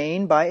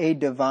foreordain by a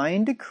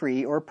divine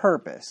decree or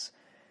purpose,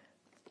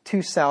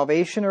 to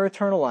salvation or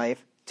eternal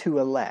life, to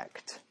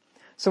elect.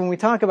 So when we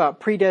talk about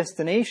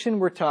predestination,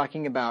 we're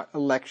talking about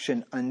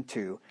election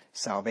unto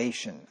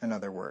salvation, in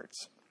other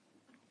words.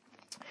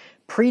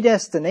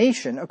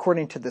 Predestination,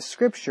 according to the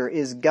Scripture,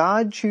 is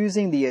God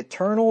choosing the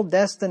eternal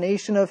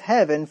destination of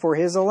heaven for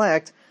His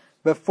elect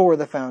before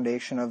the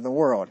foundation of the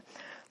world.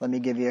 Let me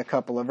give you a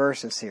couple of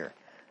verses here.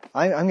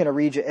 I'm going to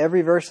read you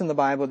every verse in the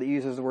Bible that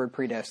uses the word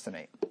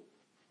predestinate.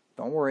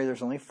 Don't worry,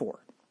 there's only 4.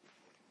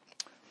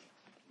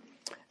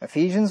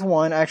 Ephesians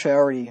 1, actually I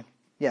already,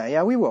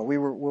 we will.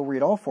 We'll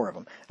read all 4 of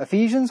them.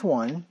 Ephesians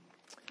 1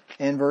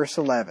 and verse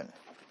 11.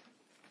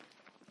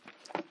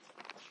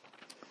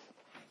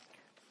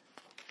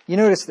 You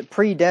notice that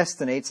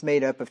predestinate's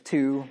made up of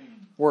 2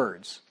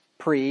 words.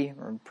 Pre's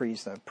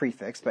a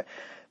prefix,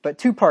 but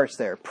 2 parts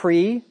there.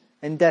 Pre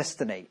and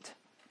destinate.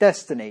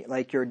 Destinate,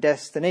 like your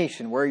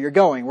destination, where you're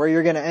going, where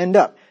you're going to end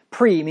up.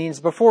 Pre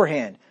means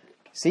beforehand.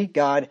 See,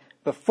 God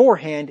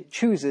beforehand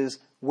chooses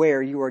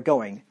where you are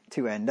going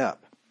to end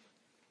up.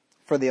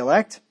 For the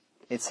elect,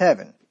 it's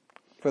heaven.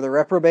 For the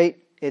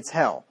reprobate, it's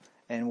hell.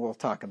 And we'll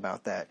talk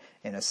about that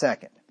in a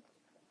second.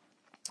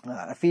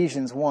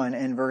 Ephesians 1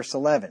 and verse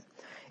 11.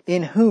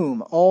 In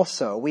whom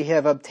also we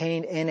have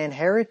obtained an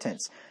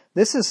inheritance.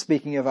 This is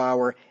speaking of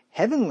our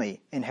heavenly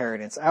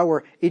inheritance,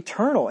 our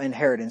eternal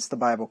inheritance, the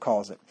Bible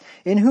calls it.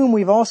 In whom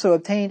we've also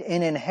obtained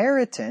an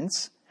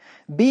inheritance,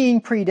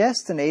 being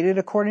predestinated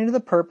according to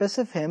the purpose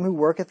of Him who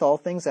worketh all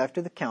things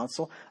after the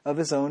counsel of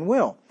His own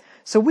will.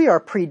 So we are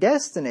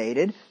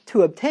predestinated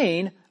to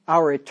obtain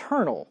our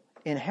eternal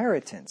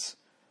inheritance.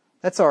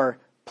 That's our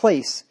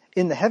place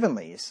in the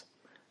heavenlies.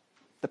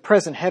 The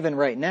present heaven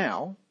right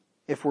now,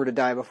 if we're to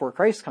die before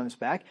Christ comes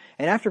back.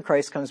 And after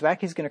Christ comes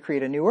back, He's going to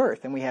create a new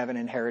earth, and we have an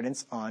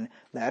inheritance on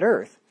that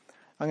earth.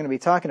 I'm going to be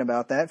talking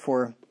about that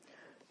for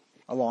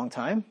a long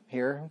time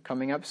here,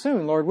 coming up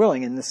soon, Lord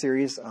willing, in the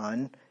series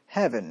on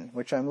heaven,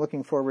 which I'm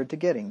looking forward to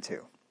getting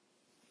to.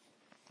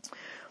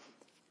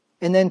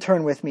 And then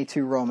turn with me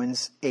to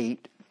Romans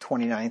 8,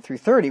 29 through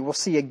 30. We'll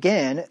see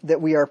again that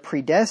we are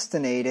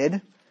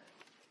predestinated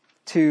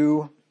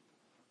to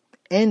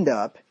end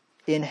up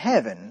in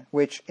heaven,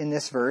 which in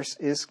this verse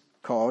is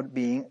called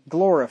being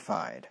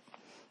glorified.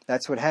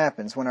 That's what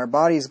happens. When our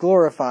body's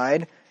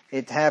glorified,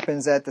 it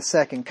happens at the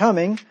second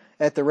coming,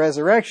 at the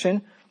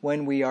resurrection,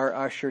 when we are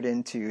ushered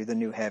into the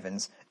new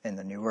heavens and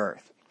the new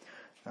earth.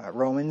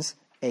 Romans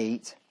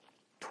 8,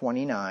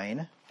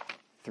 29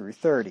 through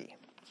 30. It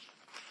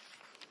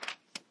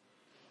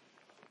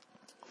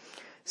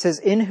says,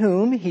 in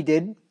whom He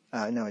did,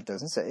 no it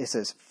doesn't say, it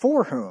says,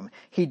 for whom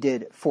He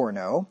did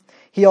foreknow,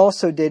 He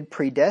also did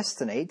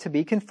predestinate to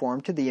be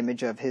conformed to the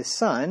image of His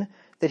Son,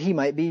 that He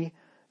might be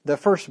the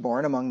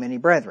firstborn among many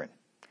brethren.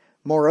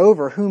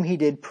 Moreover, whom He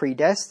did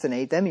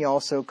predestinate, them He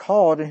also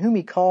called, and whom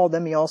He called,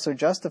 them He also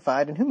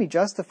justified, and whom He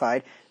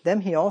justified, them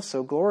He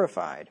also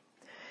glorified.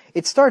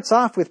 It starts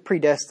off with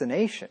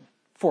predestination,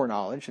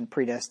 foreknowledge and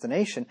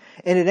predestination,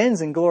 and it ends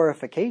in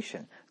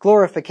glorification.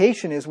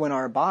 Glorification is when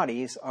our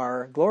bodies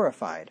are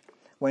glorified,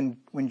 when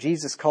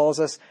Jesus calls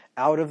us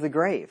out of the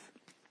grave.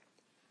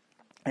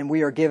 And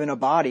we are given a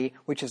body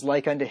which is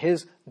like unto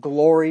His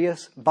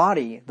glorious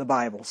body, the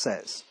Bible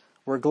says.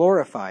 We're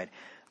glorified.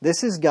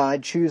 This is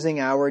God choosing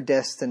our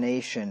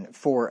destination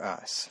for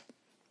us.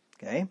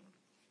 Okay?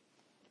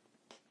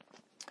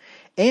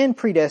 And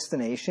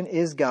predestination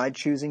is God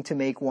choosing to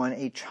make one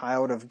a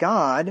child of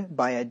God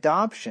by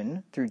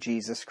adoption through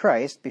Jesus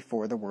Christ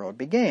before the world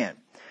began.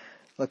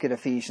 Look at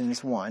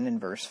Ephesians 1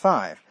 and verse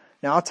 5.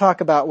 Now I'll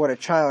talk about what a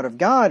child of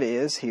God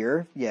is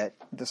here yet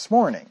this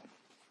morning.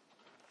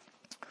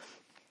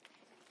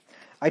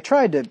 I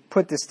tried to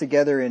put this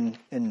together in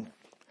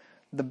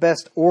the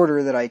best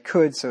order that I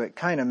could so it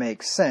kind of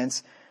makes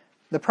sense.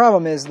 The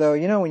problem is, though,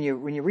 when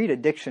you read a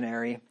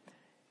dictionary,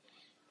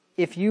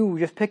 if you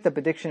just picked up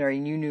a dictionary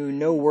and you knew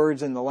no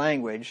words in the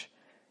language,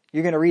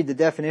 you're going to read the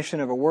definition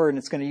of a word and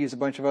it's going to use a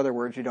bunch of other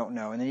words you don't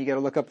know. And then you got to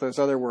look up those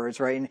other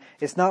words, right? And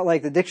it's not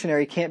like the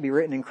dictionary can't be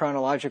written in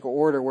chronological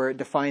order where it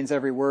defines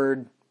every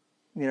word,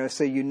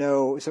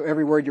 so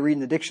every word you read in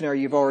the dictionary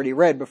you've already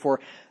read before.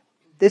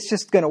 It's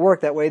just going to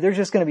work that way. There's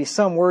just going to be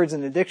some words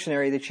in the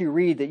dictionary that you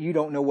read that you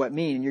don't know what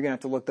mean, and you're going to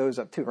have to look those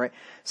up too, right?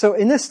 So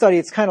in this study,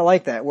 it's kind of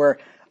like that, where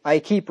I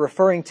keep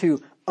referring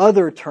to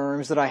other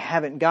terms that I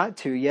haven't got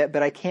to yet,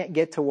 but I can't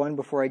get to one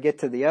before I get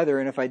to the other,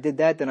 and if I did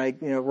that, then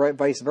right,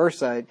 vice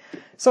versa.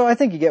 So I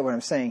think you get what I'm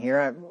saying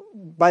here.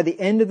 By the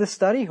end of the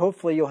study,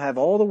 hopefully you'll have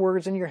all the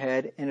words in your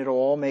head, and it'll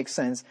all make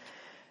sense.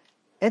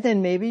 And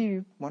then maybe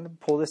you want to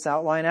pull this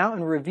outline out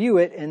and review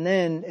it, and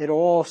then it'll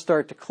all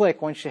start to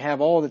click once you have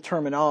all the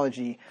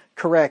terminology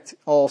correct,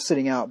 all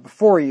sitting out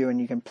before you,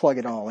 and you can plug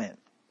it all in.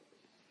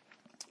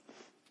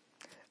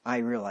 I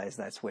realize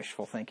that's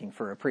wishful thinking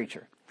for a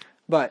preacher.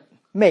 But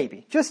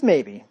maybe, just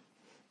maybe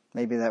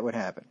that would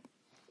happen.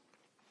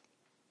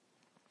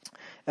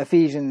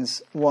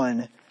 Ephesians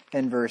 1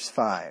 and verse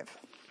 5.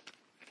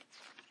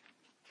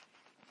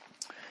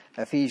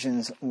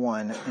 Ephesians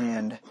 1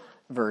 and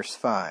verse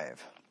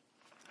 5.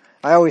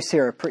 I always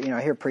hear,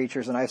 I hear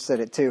preachers, and I've said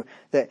it too,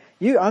 that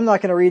I'm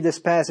not going to read this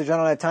passage, I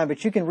don't have time,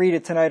 but you can read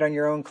it tonight on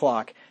your own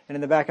clock. And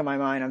in the back of my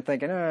mind, I'm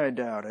thinking, I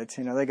doubt it.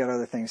 They got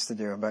other things to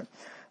do.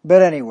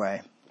 But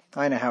anyway,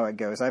 I know how it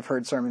goes. I've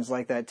heard sermons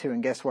like that too,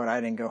 and guess what? I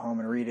didn't go home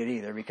and read it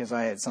either because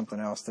I had something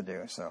else to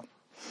do. So,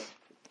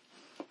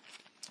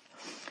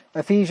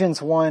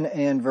 Ephesians 1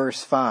 and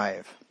verse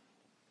 5.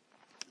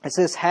 It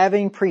says,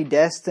 having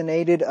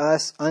predestinated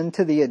us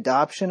unto the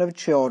adoption of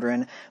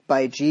children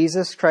by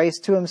Jesus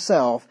Christ to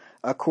himself,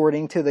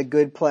 according to the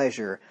good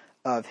pleasure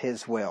of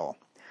his will.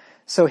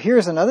 So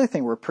here's another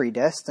thing we're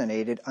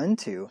predestinated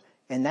unto,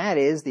 and that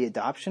is the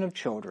adoption of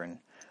children.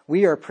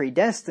 We are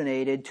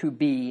predestinated to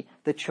be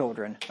the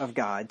children of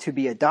God, to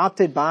be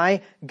adopted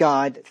by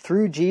God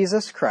through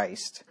Jesus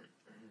Christ,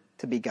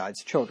 to be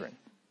God's children.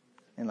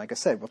 And like I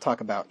said, we'll talk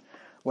about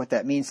what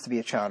that means to be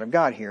a child of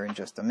God here in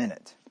just a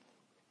minute.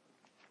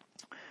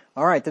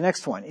 All right, the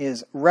next one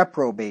is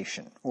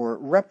reprobation or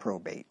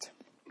reprobate.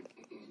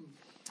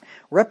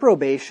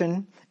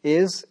 Reprobation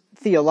is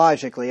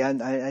theologically,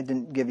 I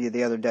didn't give you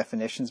the other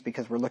definitions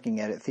because we're looking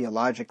at it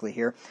theologically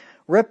here.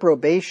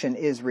 Reprobation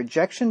is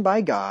rejection by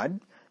God,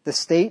 the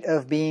state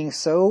of being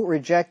so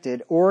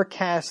rejected or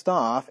cast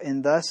off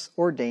and thus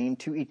ordained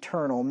to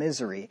eternal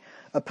misery,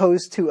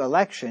 opposed to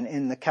election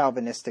in the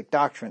Calvinistic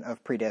doctrine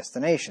of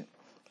predestination.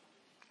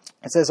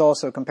 It says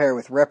also compare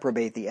with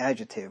reprobate the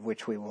adjective,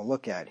 which we will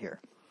look at here.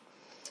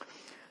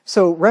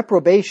 So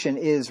reprobation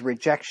is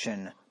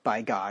rejection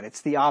by God.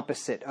 It's the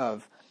opposite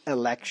of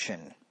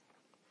election.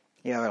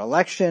 You have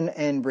election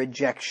and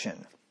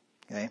rejection.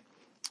 Okay?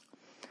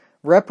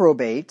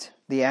 Reprobate,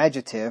 the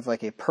adjective,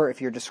 like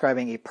if you're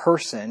describing a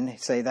person,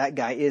 say that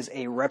guy is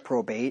a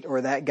reprobate,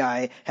 or that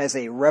guy has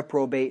a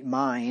reprobate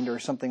mind, or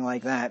something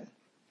like that.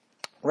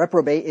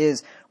 Reprobate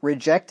is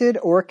rejected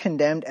or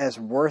condemned as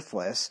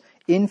worthless,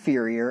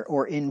 inferior,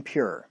 or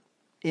impure.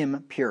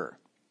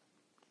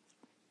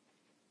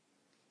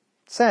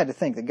 Sad to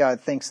think that God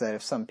thinks that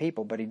of some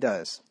people, but he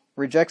does.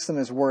 Rejects them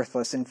as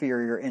worthless,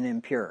 inferior, and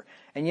impure.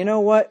 And you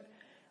know what?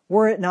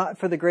 Were it not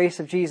for the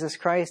grace of Jesus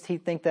Christ,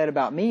 he'd think that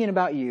about me and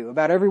about you,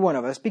 about every one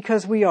of us,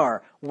 because we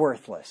are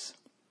worthless.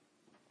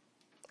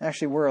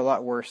 Actually, we're a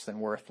lot worse than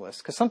worthless,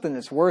 because something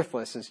that's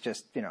worthless is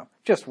just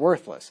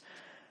worthless.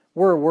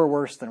 We're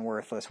worse than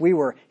worthless. We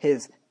were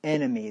his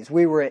enemies.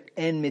 We were at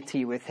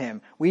enmity with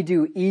him. We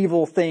do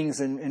evil things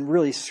and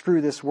really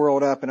screw this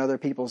world up and other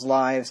people's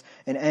lives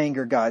and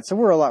anger God. So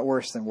we're a lot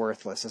worse than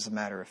worthless, as a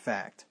matter of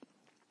fact.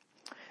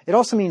 It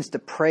also means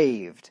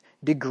depraved,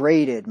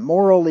 degraded,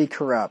 morally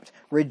corrupt,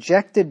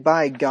 rejected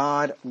by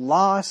God,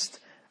 lost,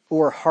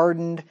 or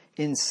hardened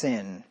in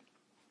sin.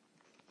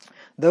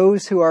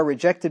 Those who are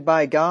rejected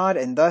by God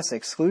and thus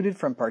excluded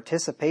from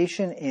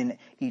participation in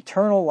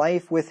eternal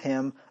life with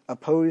him,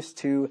 opposed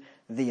to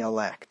the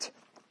elect.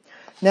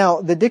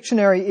 Now, the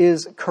dictionary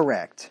is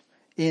correct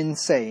in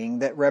saying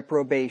that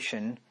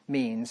reprobation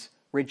means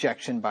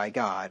rejection by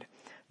God,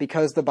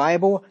 because the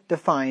Bible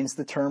defines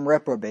the term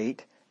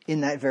reprobate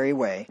in that very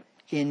way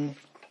in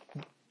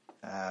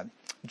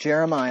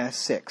Jeremiah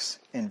 6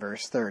 and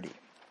verse 30.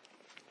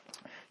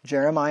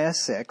 Jeremiah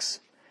 6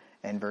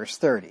 and verse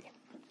 30.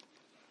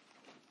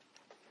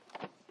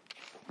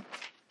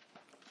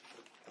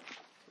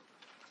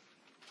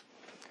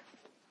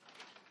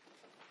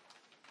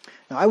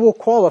 Now, I will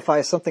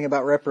qualify something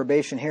about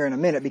reprobation here in a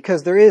minute,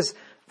 because there is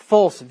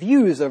false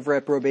views of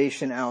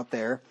reprobation out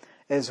there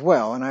as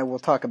well, and I will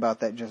talk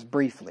about that just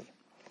briefly.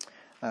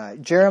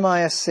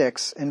 Jeremiah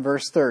 6 and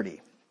verse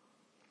 30.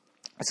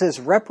 It says,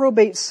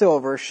 reprobate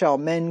silver shall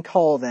men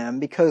call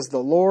them, because the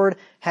Lord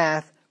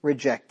hath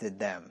rejected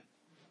them.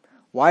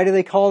 Why do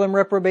they call them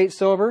reprobate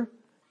silver?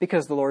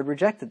 Because the Lord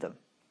rejected them.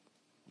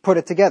 Put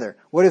it together.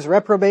 What does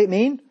reprobate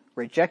mean?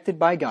 Rejected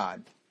by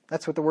God.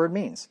 That's what the word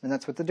means, and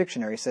that's what the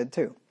dictionary said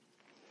too.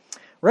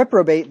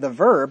 Reprobate, the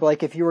verb,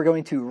 like if you were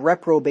going to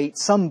reprobate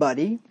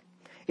somebody,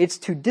 it's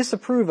to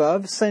disapprove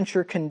of,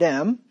 censure,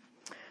 condemn.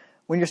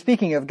 When you're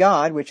speaking of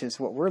God, which is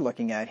what we're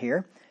looking at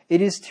here,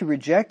 it is to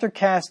reject or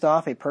cast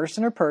off a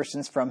person or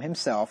persons from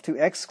himself, to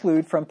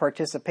exclude from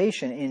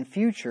participation in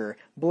future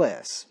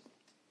bliss.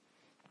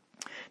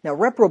 Now,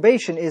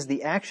 reprobation is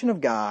the action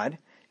of God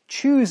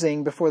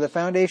choosing before the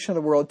foundation of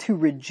the world to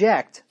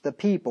reject the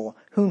people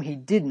whom he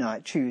did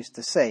not choose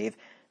to save,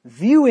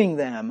 viewing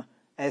them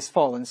as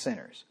fallen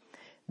sinners.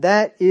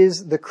 That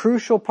is the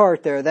crucial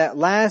part there, that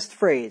last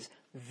phrase,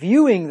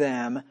 viewing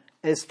them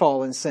as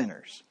fallen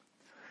sinners.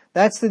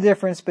 That's the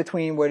difference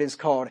between what is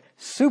called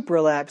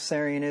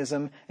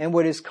supralapsarianism and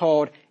what is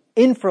called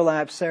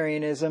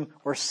infralapsarianism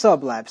or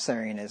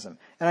sublapsarianism.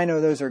 And I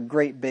know those are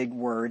great big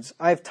words.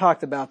 I've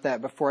talked about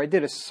that before. I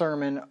did a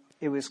sermon.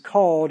 It was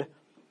called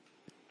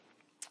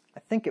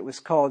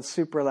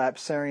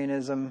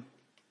supralapsarianism.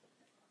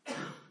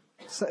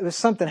 It was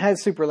something, had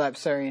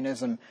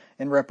supralapsarianism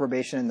and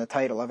reprobation in the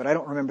title of it. I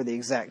don't remember the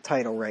exact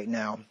title right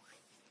now.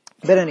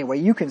 But anyway,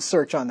 you can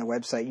search on the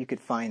website. You could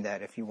find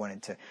that if you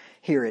wanted to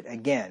hear it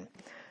again.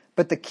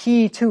 But the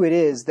key to it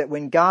is that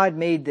when God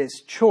made this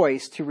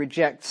choice to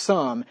reject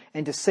some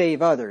and to save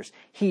others,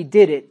 He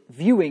did it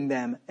viewing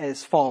them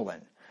as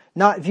fallen,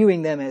 not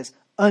viewing them as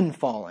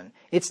unfallen.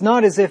 It's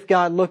not as if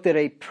God looked at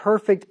a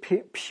perfect,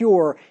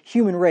 pure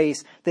human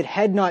race that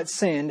had not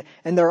sinned,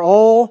 and they're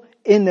all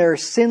in their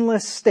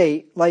sinless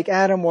state, like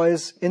Adam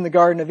was in the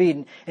Garden of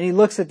Eden. And He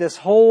looks at this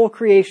whole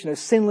creation of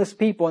sinless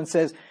people and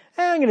says,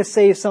 I'm going to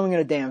save some, I'm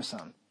going to damn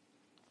some.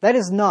 That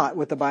is not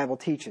what the Bible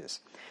teaches.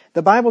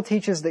 The Bible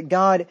teaches that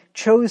God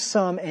chose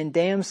some and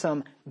damned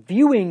some,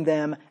 viewing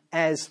them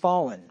as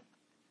fallen.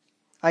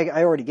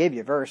 I already gave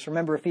you a verse.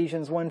 Remember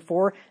Ephesians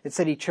 1:4? It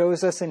said He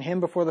chose us in Him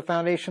before the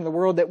foundation of the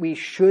world that we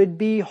should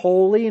be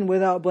holy and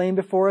without blame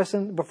before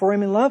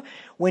Him in love.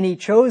 When He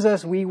chose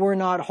us, we were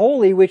not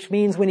holy, which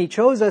means when He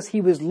chose us, He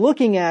was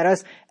looking at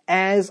us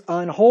as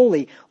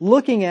unholy,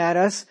 looking at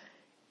us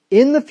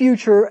in the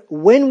future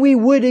when we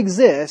would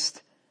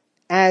exist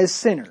as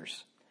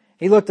sinners.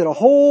 He looked at a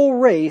whole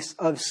race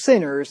of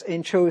sinners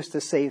and chose to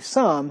save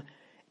some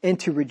and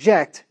to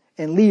reject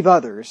and leave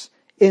others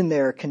in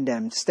their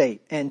condemned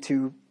state, and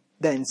to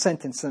then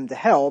sentence them to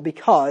hell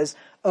because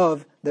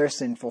of their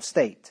sinful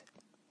state.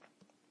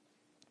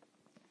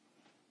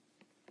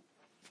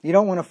 You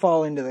don't want to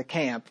fall into the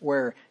camp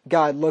where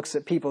God looks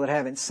at people that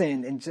haven't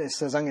sinned and just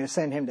says, I'm going to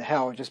send him to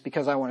hell just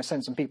because I want to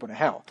send some people to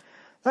hell.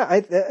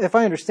 If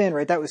I understand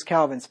right, that was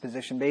Calvin's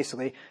position,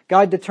 basically.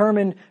 God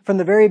determined from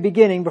the very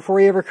beginning, before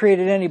He ever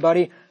created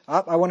anybody,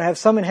 I want to have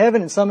some in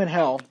heaven and some in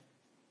hell.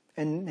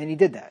 And He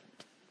did that.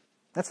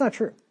 That's not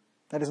true.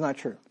 That is not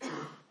true.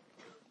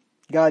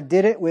 God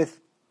did it with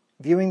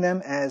viewing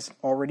them as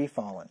already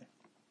fallen.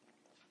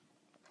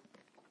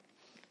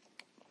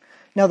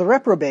 Now the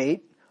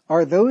reprobate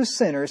are those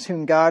sinners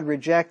whom God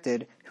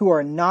rejected, who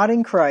are not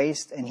in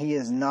Christ and He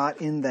is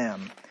not in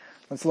them.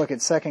 Let's look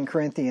at 2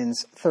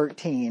 Corinthians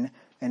 13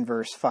 and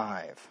verse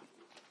 5.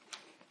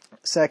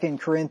 2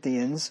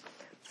 Corinthians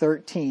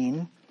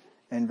 13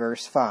 and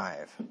verse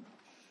 5.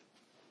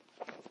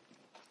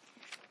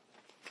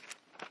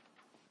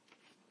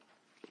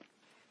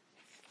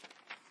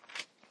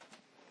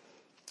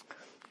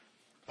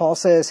 Paul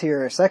says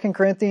here, 2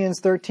 Corinthians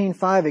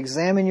 13:5,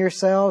 examine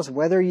yourselves,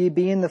 whether ye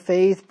be in the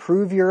faith,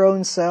 prove your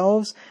own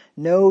selves.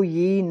 Know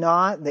ye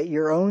not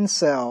your own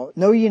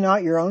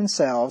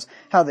selves,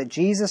 how that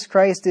Jesus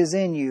Christ is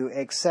in you,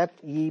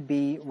 except ye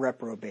be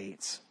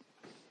reprobates.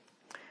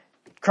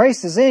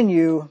 Christ is in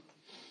you,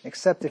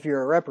 except if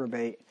you're a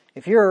reprobate.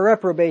 If you're a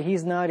reprobate,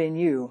 He's not in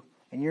you,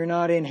 and you're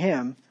not in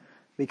Him,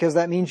 because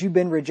that means you've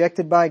been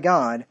rejected by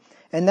God.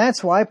 And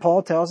that's why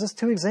Paul tells us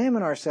to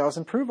examine ourselves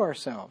and prove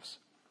ourselves.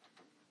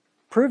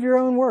 Prove your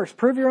own works.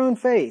 Prove your own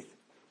faith.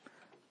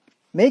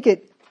 Make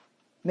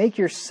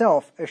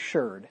yourself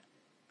assured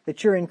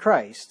that you're in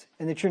Christ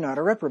and that you're not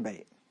a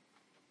reprobate.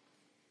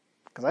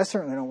 Because I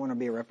certainly don't want to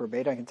be a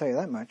reprobate, I can tell you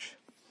that much.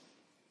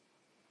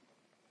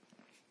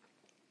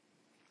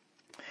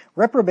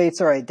 Reprobates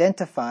are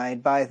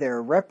identified by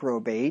their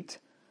reprobate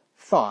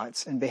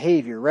thoughts and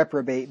behavior.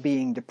 Reprobate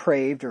being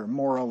depraved or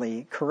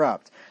morally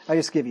corrupt. I'll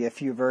just give you a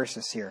few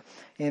verses here.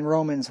 In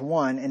Romans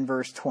 1 and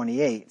verse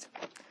 28.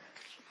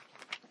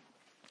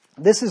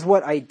 This is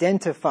what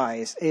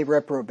identifies a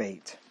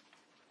reprobate,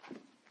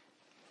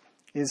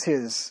 is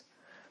his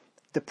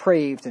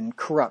depraved and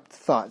corrupt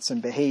thoughts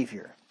and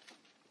behavior.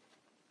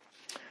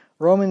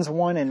 Romans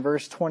 1 and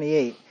verse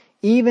 28.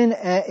 Even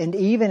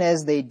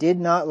as they did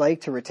not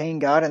like to retain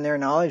God in their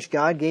knowledge,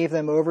 God gave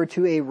them over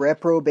to a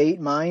reprobate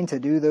mind to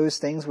do those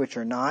things which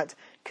are not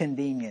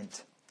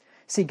convenient.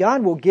 See,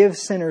 God will give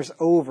sinners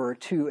over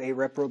to a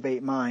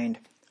reprobate mind.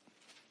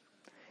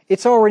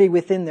 It's already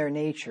within their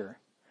nature.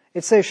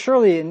 It says,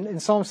 surely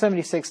in Psalm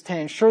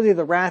 76:10, surely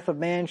the wrath of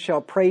man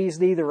shall praise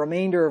thee, the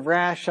remainder of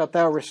wrath shalt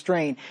thou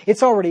restrain.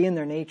 It's already in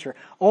their nature.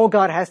 All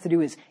God has to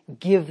do is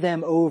give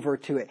them over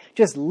to it.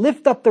 Just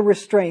lift up the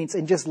restraints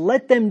and just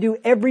let them do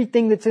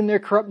everything that's in their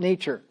corrupt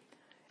nature.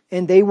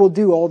 And they will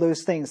do all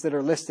those things that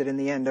are listed in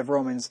the end of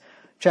Romans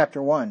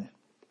chapter 1.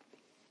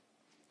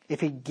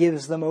 If He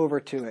gives them over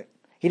to it.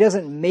 He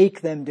doesn't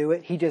make them do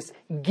it. He just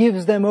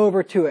gives them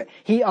over to it.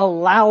 He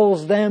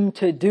allows them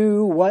to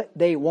do what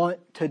they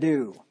want to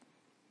do.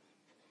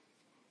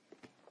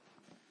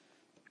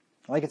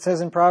 Like it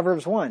says in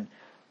Proverbs 1,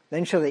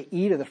 then shall they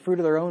eat of the fruit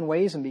of their own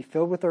ways and be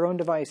filled with their own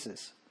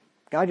devices.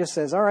 God just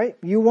says, all right,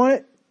 you want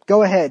it?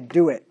 Go ahead,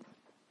 do it.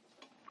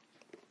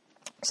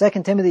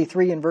 2 Timothy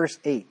 3 and verse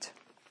 8.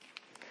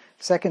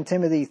 2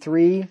 Timothy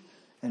 3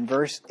 and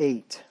verse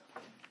 8.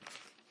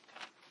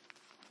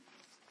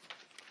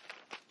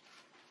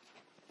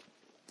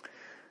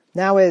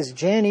 Now as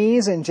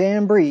Jannes and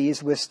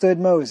Jambres withstood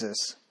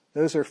Moses,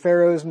 those are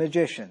Pharaoh's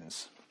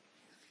magicians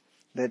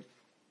that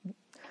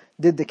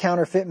did the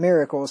counterfeit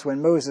miracles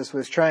when Moses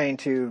was trying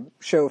to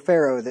show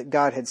Pharaoh that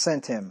God had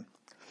sent him.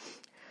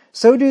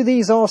 So do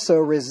these also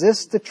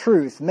resist the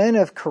truth. Men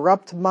of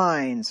corrupt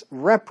minds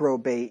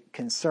reprobate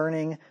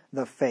concerning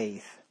the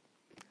faith.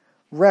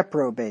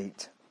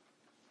 Reprobate.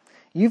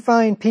 You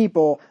find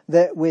people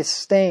that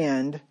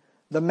withstand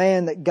the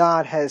man that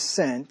God has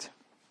sent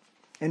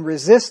and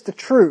resist the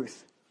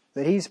truth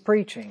that he's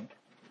preaching,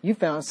 you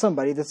found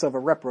somebody that's of a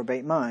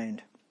reprobate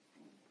mind.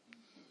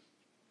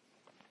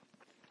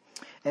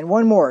 And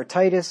one more,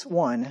 Titus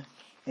 1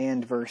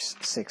 and verse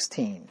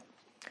 16.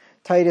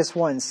 Titus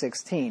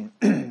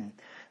 1:16.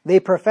 They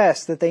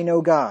profess that they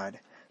know God,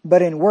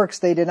 but in works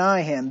they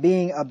deny him,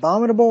 being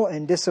abominable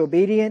and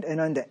disobedient, and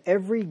unto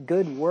every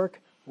good work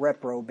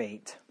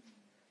reprobate.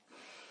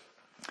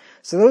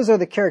 So those are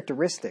the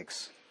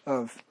characteristics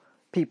of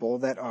people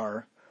that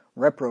are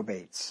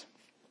reprobates.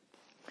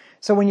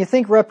 So when you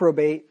think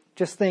reprobate,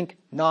 just think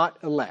not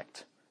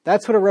elect.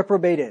 That's what a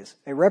reprobate is.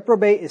 A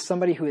reprobate is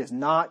somebody who is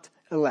not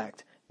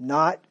elect,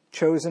 not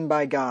chosen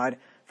by God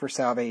for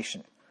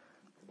salvation,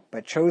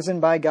 but chosen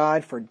by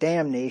God for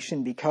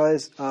damnation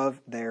because of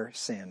their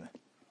sin.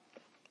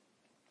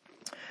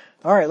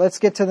 All right, let's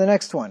get to the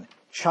next one.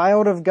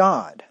 Child of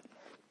God.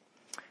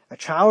 A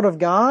child of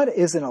God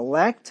is an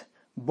elect,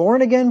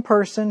 born-again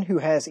person who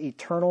has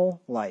eternal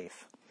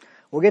life.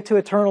 We'll get to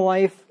eternal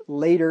life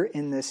later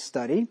in this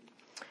study.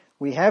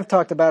 We have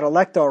talked about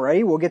elect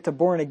already. We'll get to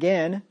born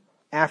again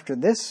after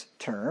this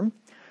term.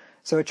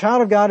 So a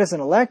child of God is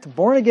an elect,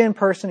 born-again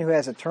person who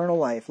has eternal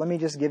life. Let me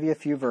just give you a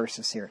few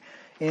verses here.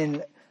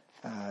 In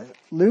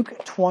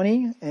Luke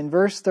 20 and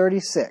verse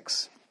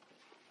 36,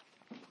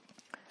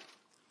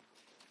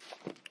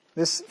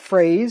 this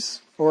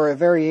phrase, or a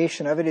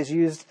variation of it, is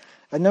used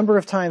a number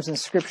of times in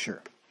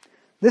Scripture.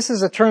 This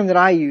is a term that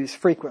I use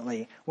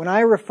frequently. When I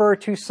refer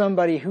to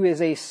somebody who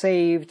is a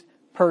saved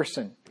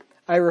person,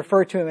 I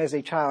refer to him as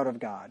a child of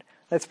God.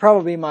 That's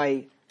probably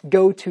my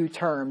go-to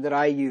term that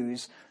I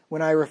use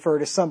when I refer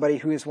to somebody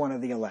who is one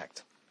of the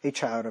elect, a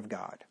child of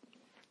God.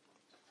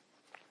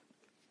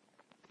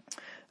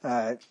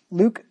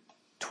 Luke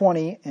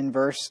 20 and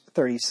verse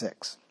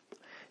 36.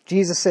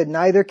 Jesus said,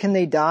 "Neither can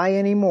they die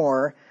any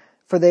more,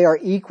 for they are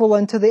equal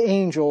unto the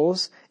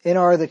angels, and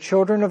are the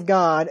children of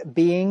God,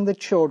 being the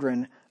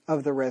children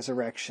of the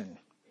resurrection."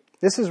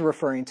 This is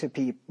referring to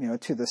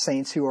to the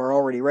saints who are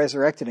already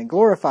resurrected and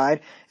glorified,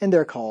 and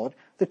they're called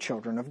the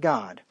children of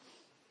God.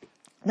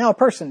 Now, a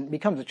person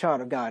becomes a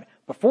child of God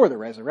before the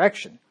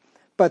resurrection,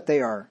 but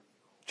they are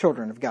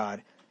children of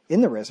God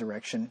in the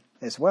resurrection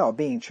as well,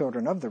 being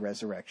children of the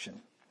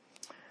resurrection.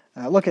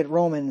 Look at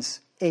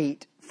Romans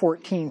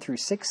 8:14 through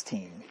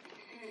 16.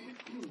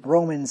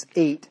 Romans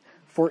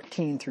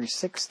 8:14 through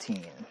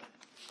 16.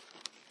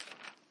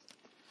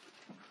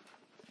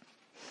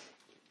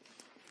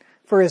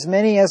 For as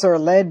many as are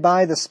led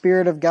by the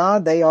Spirit of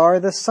God, they are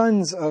the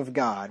sons of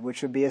God,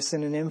 which would be a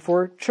synonym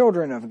for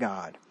children of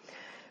God.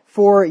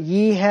 For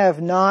ye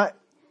have not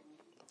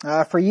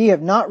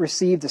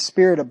received the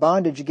spirit of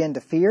bondage again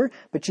to fear,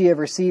 but ye have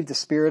received the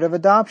spirit of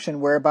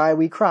adoption, whereby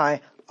we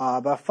cry,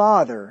 Abba,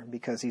 Father.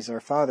 Because he's our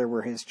Father,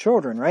 we're his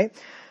children, right?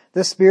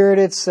 The Spirit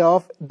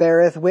itself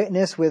beareth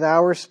witness with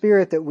our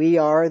spirit that we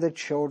are the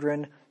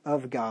children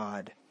of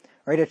God.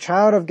 Right? A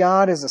child of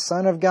God is a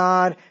son of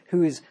God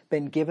who's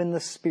been given the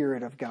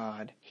Spirit of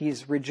God.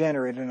 He's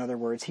regenerate, in other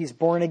words. He's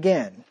born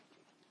again.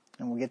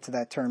 And we'll get to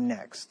that term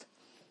next.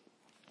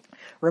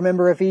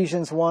 Remember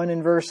Ephesians 1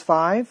 and verse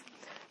 5,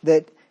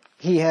 that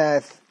he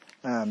hath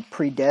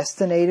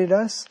predestinated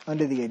us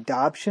unto the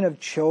adoption of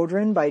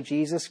children by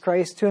Jesus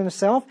Christ to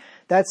himself.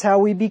 That's how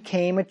we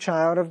became a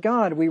child of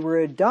God. We were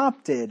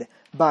adopted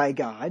by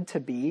God to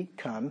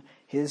become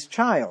his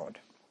child.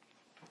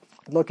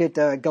 Look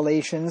at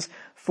Galatians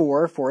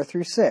 4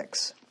 through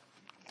 6.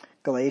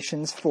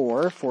 Galatians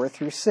 4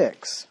 through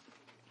 6.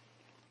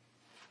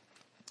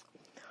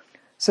 It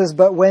says,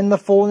 "But when the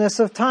fullness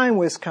of time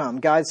was come,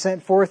 God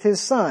sent forth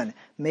his Son,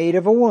 made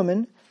of a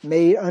woman,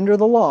 made under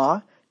the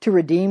law, to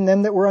redeem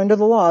them that were under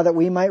the law, that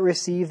we might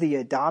receive the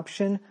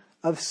adoption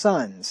of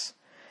sons.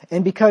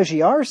 And because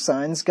ye are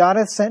sons, God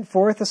hath sent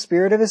forth the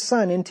Spirit of his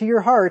Son into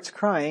your hearts,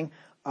 crying,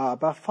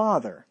 Abba,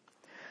 Father."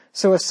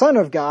 So a son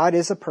of God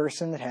is a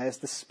person that has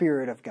the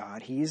Spirit of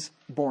God. He's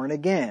born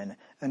again,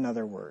 in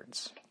other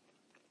words.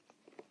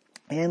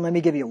 And let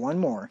me give you one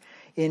more.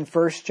 In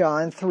 1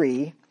 John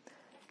 3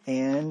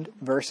 and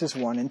verses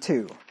 1 and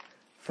 2.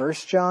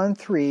 1 John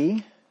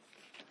 3,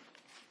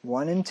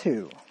 1 and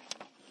 2.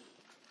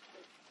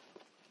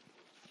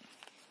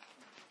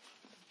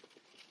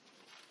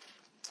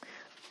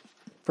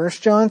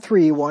 First John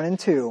 3, 1 and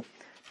 2.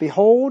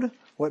 "Behold,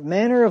 what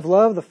manner of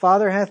love the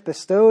Father hath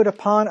bestowed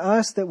upon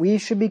us, that we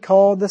should be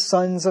called the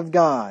sons of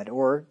God,"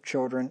 or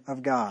children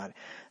of God.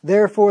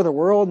 "Therefore the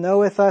world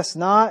knoweth us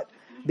not,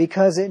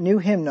 because it knew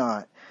him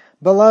not.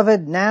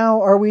 Beloved,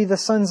 now are we the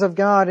sons of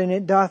God, and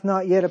it doth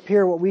not yet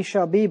appear what we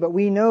shall be, but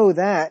we know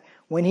that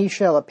when he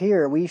shall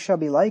appear, we shall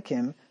be like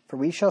him, for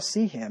we shall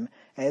see him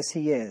as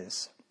he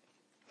is."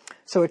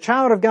 So a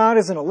child of God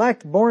is an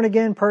elect,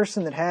 born-again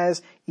person that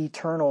has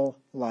eternal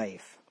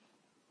life.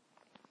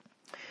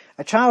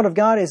 A child of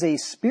God is a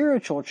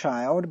spiritual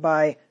child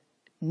by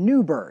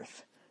new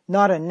birth,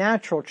 not a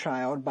natural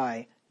child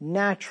by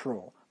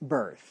natural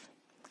birth.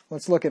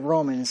 Let's look at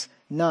Romans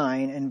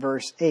 9 and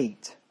verse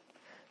 8.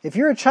 If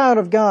you're a child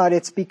of God,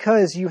 it's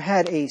because you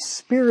had a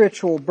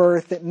spiritual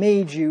birth that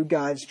made you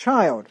God's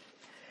child.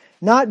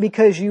 Not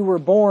because you were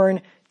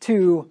born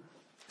to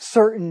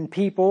certain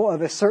people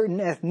of a certain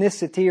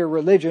ethnicity or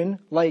religion,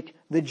 like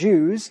the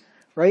Jews,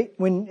 right?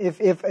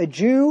 If a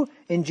Jew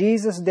in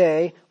Jesus'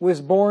 day was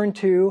born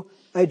to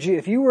a Jew,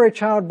 if you were a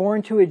child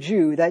born to a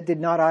Jew, that did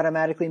not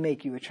automatically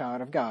make you a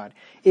child of God.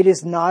 It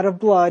is not of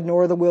blood,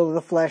 nor the will of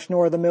the flesh,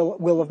 nor the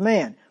will of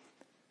man.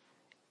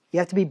 You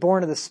have to be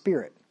born of the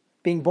Spirit.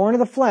 Being born of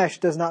the flesh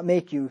does not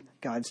make you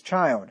God's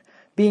child.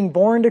 Being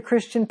born to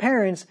Christian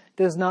parents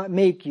does not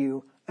make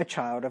you a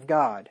child of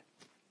God.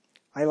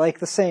 I like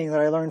the saying that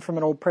I learned from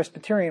an old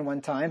Presbyterian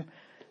one time,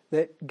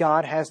 that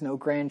God has no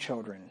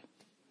grandchildren.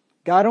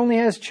 God only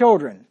has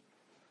children.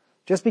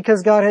 Just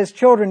because God has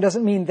children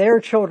doesn't mean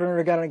their children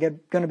are going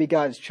to be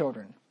God's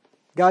children.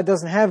 God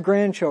doesn't have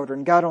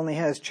grandchildren. God only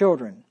has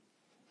children.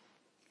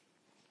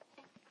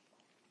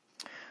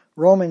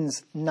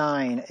 Romans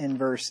 9 and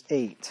verse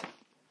 8.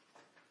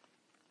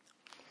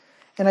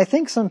 And I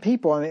think some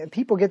people,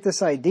 people get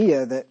this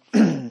idea that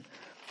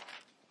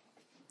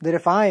that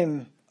if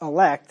I'm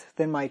elect,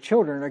 then my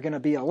children are going to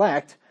be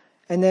elect.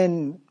 And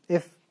then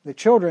if the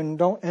children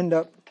don't end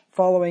up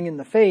following in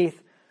the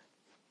faith,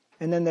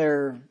 and then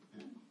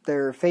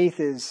their faith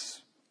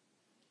is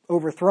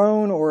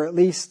overthrown, or at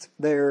least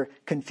they're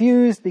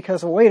confused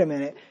because, well, wait a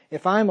minute,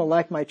 if I'm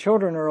elect, my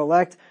children are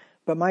elect,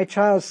 but my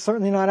child's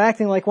certainly not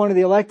acting like one of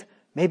the elect,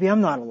 maybe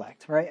I'm not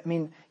elect, right? I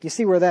mean, you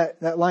see where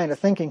that line of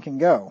thinking can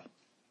go.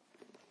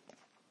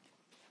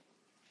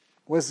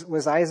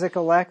 Was Isaac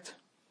elect?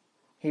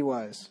 He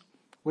was.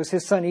 Was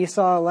his son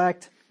Esau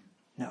elect?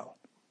 No,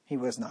 he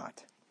was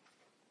not.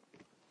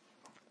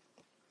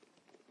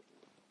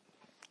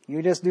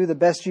 You just do the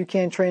best you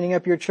can training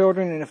up your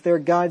children, and if they're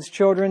God's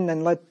children,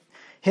 then let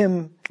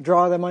Him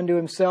draw them unto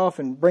Himself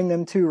and bring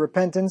them to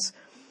repentance.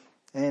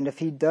 And if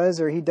He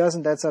does or He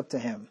doesn't, that's up to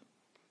Him.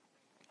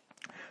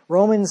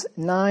 Romans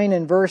 9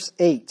 and verse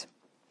 8.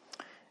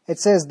 It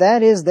says,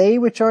 "That is, they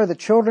which are the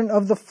children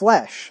of the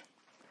flesh,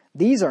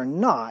 these are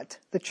not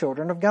the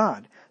children of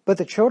God, but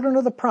the children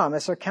of the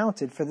promise are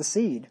counted for the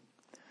seed."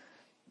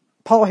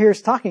 Paul here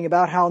is talking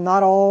about how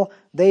not all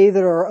they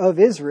that are of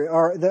Israel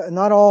are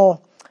not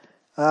all,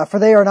 for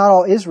they are not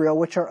all Israel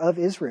which are of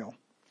Israel.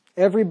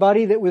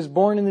 Everybody that was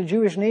born in the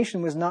Jewish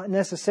nation was not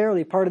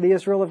necessarily part of the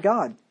Israel of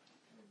God.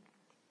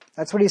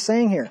 That's what he's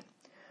saying here.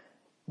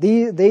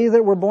 They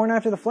that were born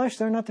after the flesh,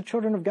 they're not the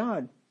children of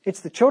God. It's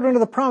the children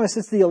of the promise.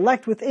 It's the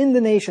elect within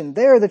the nation.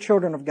 They're the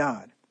children of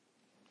God.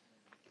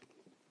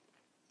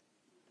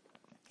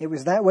 It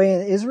was that way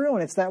in Israel,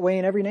 and it's that way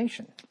in every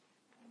nation.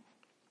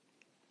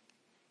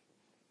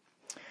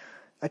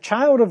 A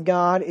child of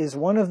God is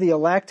one of the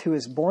elect who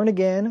is born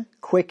again,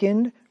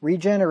 quickened,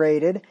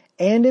 regenerated,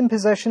 and in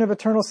possession of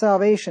eternal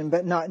salvation,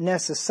 but not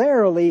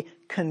necessarily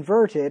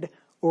converted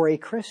or a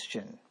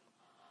Christian.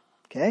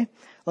 Okay?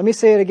 Let me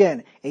say it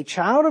again. A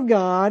child of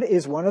God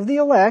is one of the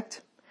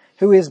elect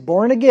who is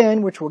born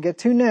again, which we'll get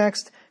to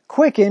next,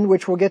 quickened,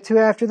 which we'll get to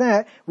after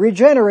that,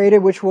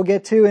 regenerated, which we'll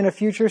get to in a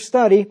future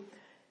study,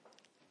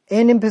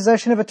 and in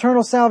possession of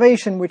eternal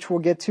salvation, which we'll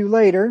get to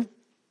later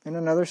in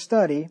another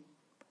study,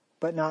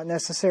 but not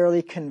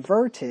necessarily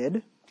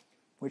converted,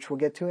 which we'll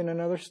get to in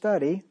another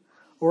study,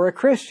 or a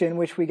Christian,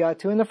 which we got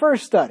to in the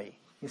first study.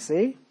 You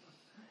see?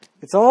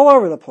 It's all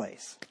over the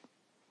place.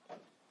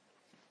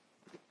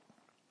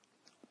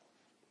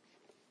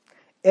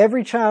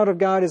 Every child of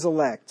God is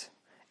elect.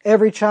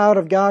 Every child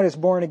of God is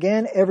born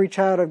again. Every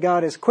child of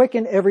God is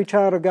quickened. Every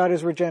child of God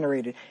is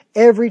regenerated.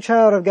 Every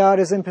child of God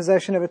is in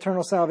possession of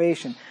eternal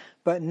salvation.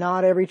 But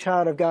not every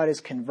child of God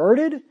is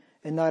converted,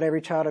 and not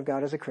every child of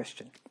God is a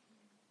Christian.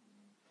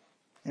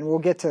 And we'll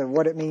get to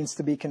what it means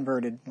to be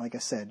converted, like I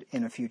said,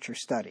 in a future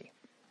study.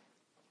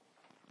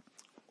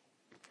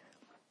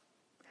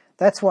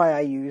 That's why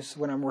I use,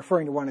 when I'm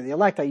referring to one of the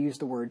elect, I use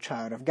the word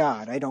child of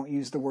God. I don't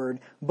use the word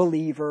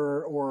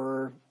believer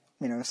or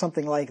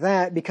something like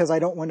that, because I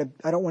don't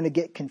want to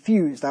get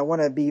confused. I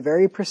want to be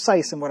very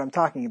precise in what I'm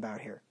talking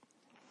about here.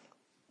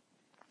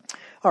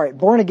 All right,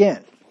 born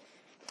again.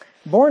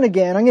 Born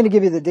again, I'm going to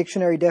give you the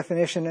dictionary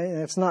definition,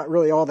 and it's not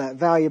really all that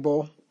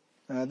valuable.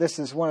 This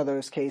is one of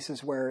those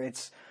cases where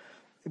it's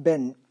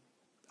been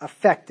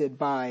affected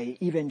by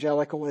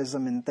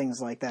evangelicalism and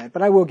things like that.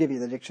 But I will give you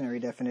the dictionary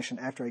definition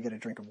after I get a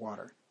drink of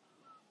water.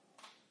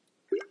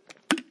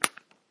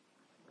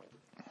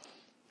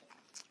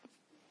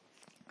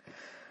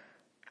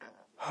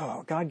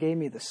 Oh, God gave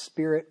me the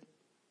spirit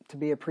to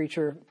be a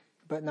preacher,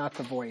 but not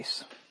the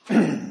voice.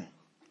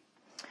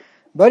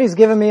 But He's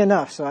given me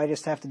enough, so I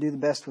just have to do the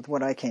best with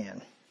what I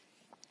can.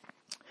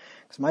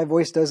 Because my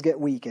voice does get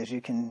weak, as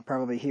you can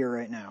probably hear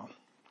right now.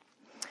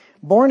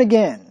 Born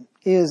again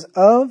is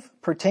of,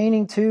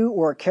 pertaining to,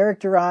 or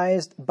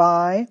characterized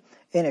by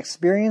an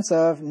experience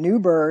of new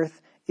birth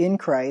in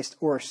Christ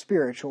or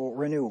spiritual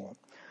renewal.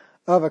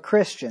 Of a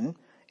Christian,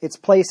 it's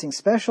placing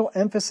special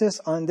emphasis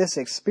on this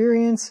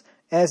experience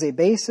as a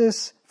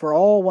basis for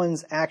all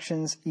one's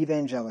actions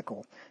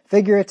evangelical.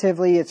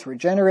 Figuratively, it's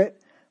regenerate,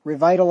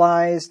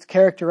 revitalized,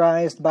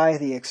 characterized by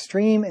the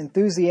extreme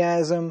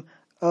enthusiasm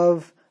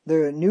of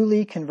the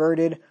newly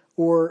converted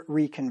or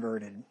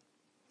reconverted.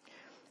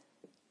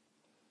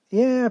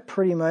 Yeah,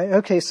 pretty much.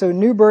 Okay, so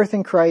new birth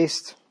in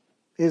Christ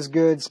is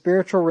good,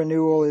 spiritual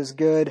renewal is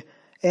good,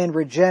 and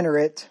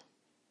regenerate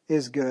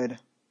is good.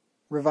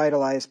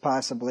 Revitalize,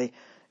 possibly.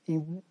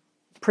 You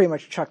pretty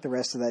much chuck the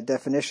rest of that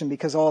definition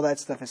because all that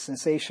stuff is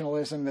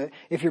sensationalism. That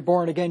if you're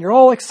born again, you're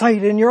all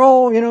excited and you're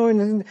all,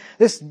 and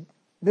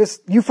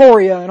this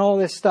euphoria and all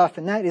this stuff,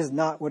 and that is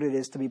not what it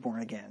is to be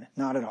born again.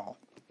 Not at all.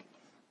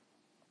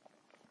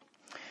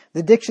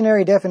 The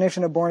dictionary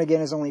definition of born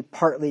again is only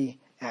partly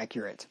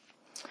accurate.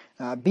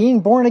 Being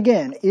born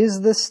again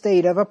is the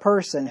state of a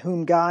person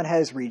whom God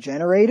has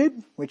regenerated,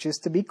 which is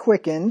to be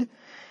quickened,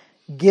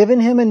 given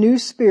him a new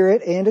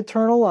spirit and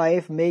eternal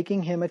life,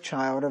 making him a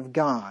child of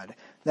God.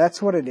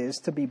 That's what it is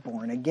to be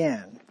born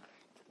again.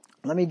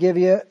 Let me give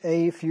you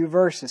a few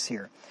verses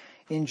here.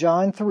 In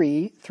John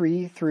 3,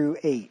 3 through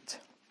 8.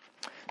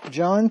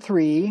 John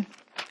 3,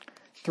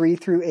 3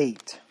 through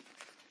 8.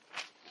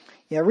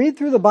 Yeah, read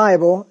through the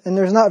Bible, and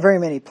there's not very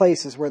many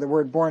places where the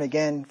word born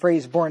again,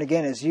 phrase born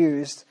again is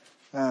used.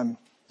 As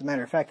a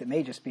matter of fact, it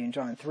may just be in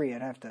John 3.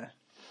 I'd have to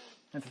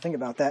think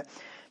about that.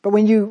 But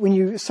when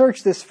you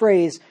search this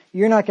phrase,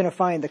 you're not going to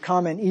find the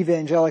common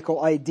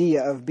evangelical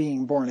idea of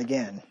being born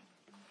again.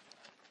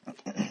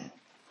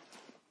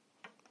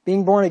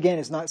 Being born again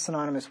is not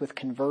synonymous with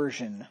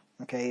conversion.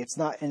 Okay, it's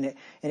not an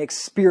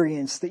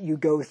experience that you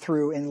go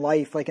through in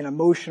life, like an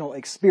emotional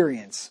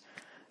experience.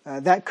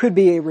 That could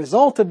be a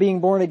result of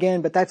being born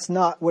again, but that's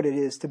not what it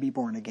is to be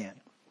born again.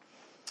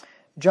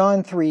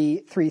 John 3,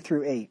 3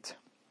 through 8.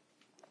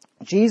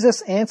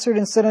 Jesus answered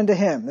and said unto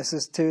him, this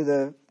is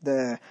to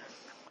the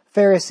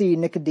Pharisee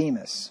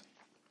Nicodemus,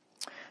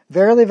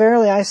 Verily,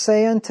 verily, I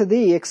say unto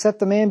thee,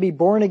 except a man be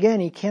born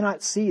again, he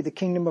cannot see the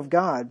kingdom of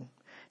God.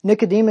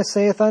 Nicodemus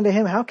saith unto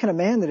him, How can a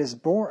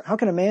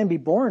man be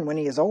born when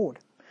he is old?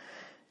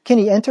 Can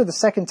he enter the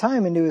second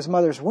time into his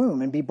mother's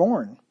womb and be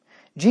born?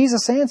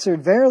 Jesus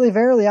answered, Verily,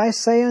 verily, I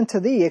say unto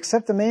thee,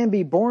 except a man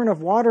be born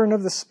of water and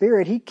of the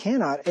Spirit, he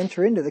cannot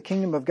enter into the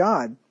kingdom of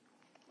God.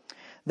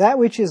 That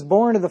which is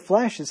born of the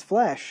flesh is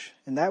flesh,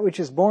 and that which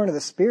is born of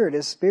the Spirit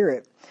is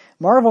spirit.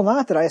 Marvel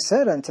not that I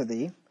said unto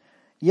thee,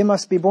 Ye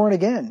must be born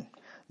again.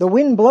 The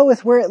wind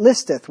bloweth where it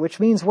listeth, which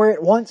means where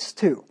it wants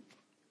to.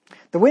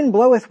 The wind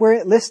bloweth where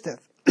it listeth,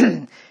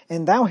 and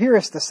thou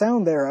hearest the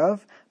sound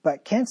thereof,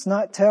 but canst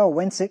not tell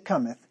whence it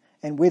cometh,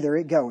 and whither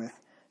it goeth.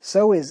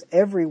 So is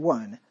every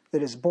one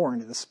that is born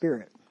of the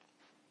Spirit.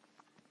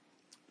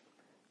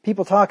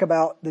 People talk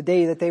about the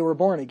day that they were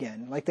born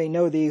again, like they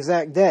know the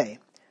exact day.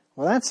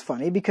 Well, that's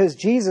funny, because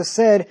Jesus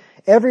said,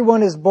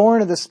 everyone is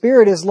born of the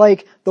Spirit is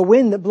like the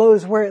wind that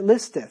blows where it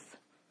listeth.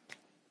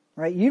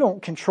 Right? You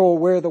don't control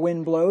where the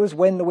wind blows,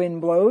 when the wind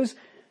blows.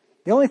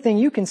 The only thing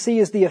you can see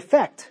is the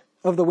effect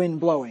of the wind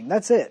blowing.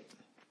 That's it.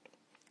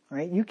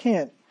 Right? You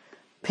can't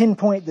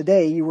pinpoint the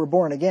day you were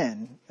born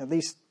again. At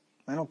least,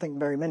 I don't think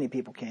very many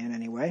people can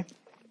anyway.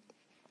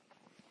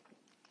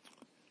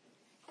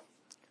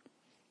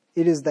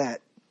 It is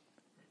that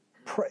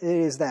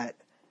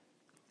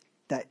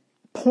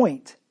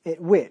point at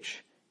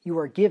which you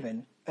are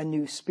given a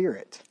new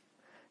spirit.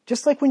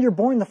 Just like when you're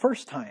born the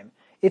first time.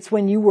 It's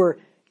when you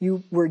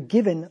were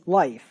given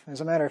life. As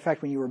a matter of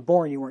fact, when you were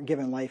born, you weren't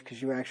given life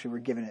because you actually were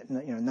given it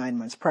 9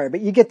 months prior.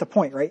 But you get the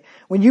point, right?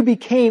 When you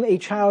became a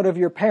child of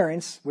your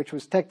parents, which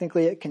was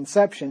technically at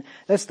conception,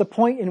 that's the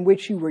point in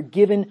which you were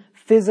given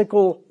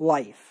physical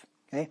life.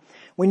 Okay?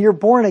 When you're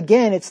born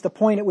again, it's the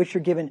point at which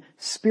you're given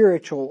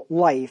spiritual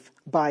life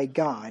by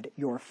God,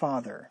 your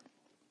Father.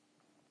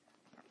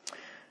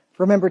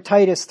 Remember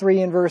Titus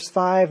 3 and verse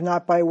 5,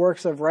 not by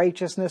works of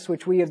righteousness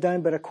which we have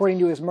done, but according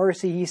to his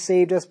mercy he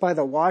saved us by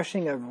the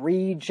washing of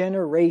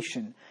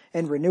regeneration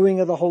and renewing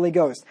of the Holy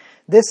Ghost.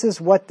 This is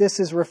what this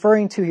is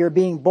referring to here.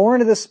 Being born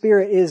of the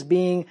Spirit is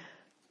being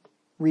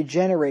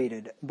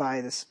regenerated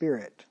by the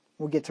Spirit.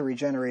 We'll get to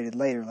regenerated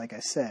later, like I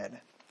said.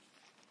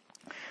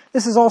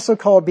 This is also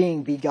called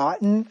being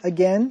begotten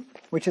again,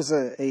 which is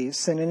a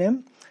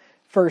synonym.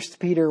 1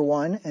 Peter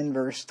 1 and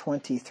verse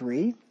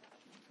 23.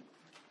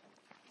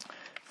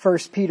 1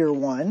 Peter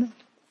 1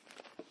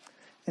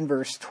 and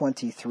verse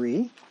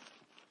 23.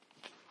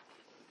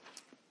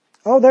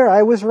 Oh, there,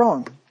 I was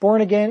wrong. Born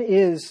again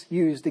is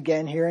used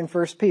again here in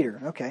 1 Peter.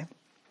 Okay.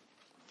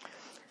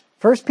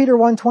 1 Peter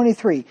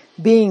 1:23.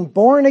 Being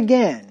born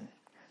again,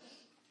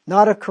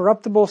 not of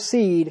corruptible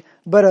seed,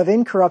 but of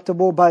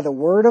incorruptible by the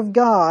word of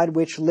God,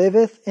 which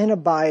liveth and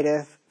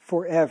abideth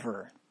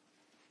forever.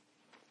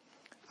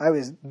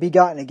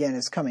 Begotten again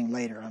is coming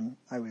later.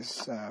 I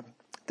was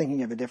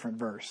thinking of a different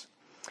verse.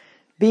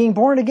 Being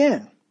born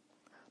again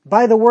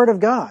by the word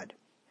of God.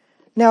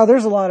 Now,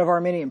 there's a lot of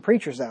Arminian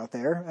preachers out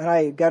there, and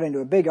I got into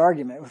a big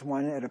argument with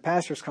one at a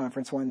pastor's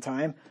conference one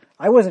time.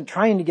 I wasn't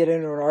trying to get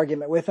into an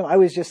argument with him. I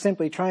was just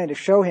simply trying to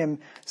show him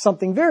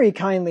something very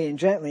kindly and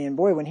gently. And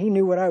boy, when he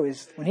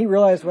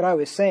realized what I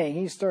was saying,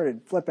 he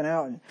started flipping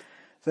out and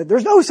said,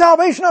 "There's no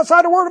salvation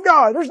outside the word of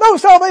God. There's no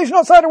salvation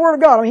outside the word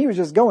of God." I mean, he was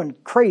just going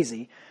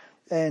crazy.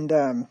 And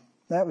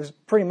that was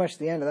pretty much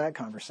the end of that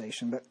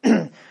conversation.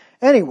 But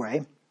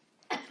anyway,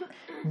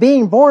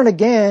 being born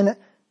again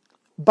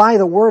by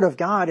the Word of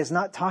God is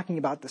not talking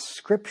about the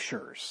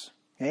Scriptures.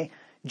 Okay?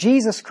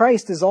 Jesus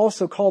Christ is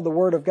also called the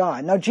Word of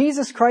God. Now,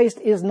 Jesus Christ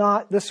is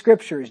not the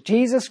Scriptures.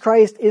 Jesus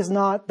Christ is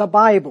not the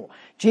Bible.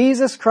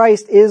 Jesus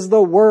Christ is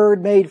the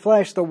Word made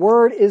flesh. The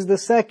Word is the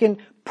second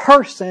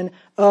person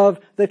of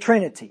the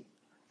Trinity.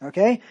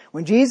 Okay?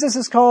 When Jesus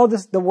is called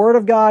the Word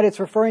of God,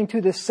 it's referring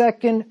to the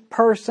second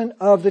person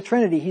of the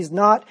Trinity. He's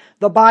not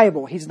the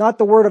Bible. He's not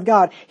the Word of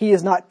God. He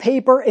is not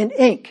paper and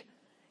ink.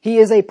 He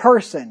is a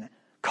person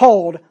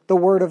called the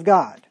Word of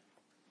God.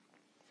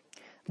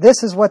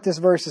 This is what this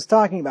verse is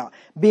talking about.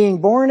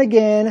 Being born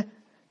again,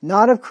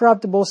 not of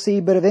corruptible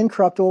seed, but of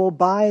incorruptible,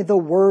 by the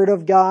Word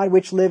of God,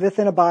 which liveth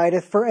and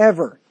abideth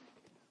forever.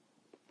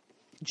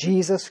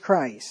 Jesus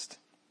Christ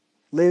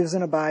lives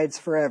and abides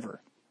forever.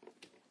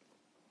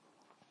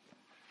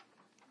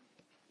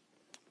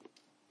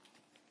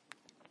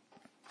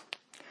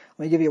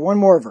 Let me give you one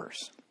more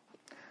verse.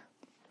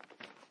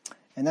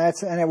 And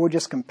I will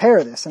just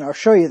compare this, and I'll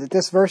show you that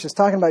this verse is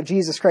talking about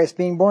Jesus Christ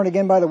being born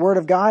again by the Word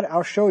of God.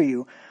 I'll show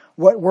you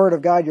what Word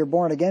of God you're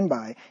born again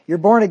by. You're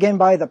born again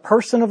by the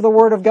person of the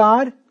Word of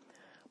God,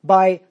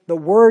 by the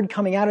Word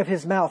coming out of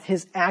His mouth,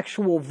 His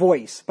actual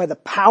voice, by the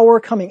power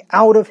coming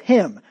out of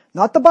Him,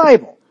 not the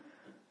Bible,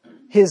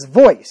 His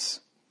voice.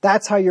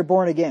 That's how you're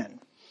born again.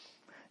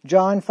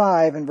 John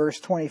 5 and verse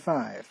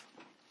 25.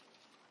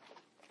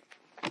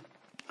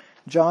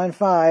 John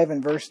 5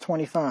 and verse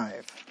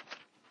 25.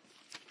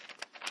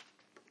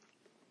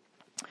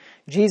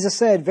 Jesus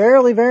said,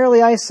 Verily,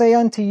 verily, I say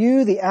unto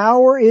you, the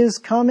hour is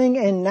coming,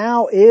 and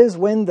now is,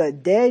 when the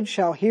dead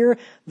shall hear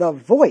the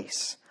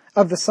voice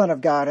of the Son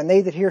of God, and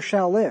they that hear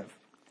shall live.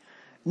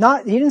 He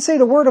didn't say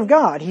the Word of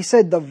God. He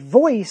said the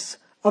voice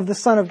of the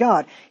Son of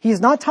God. He's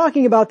not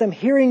talking about them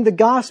hearing the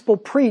gospel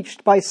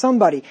preached by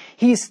somebody.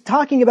 He's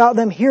talking about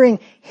them hearing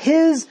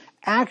His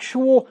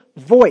actual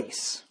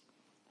voice.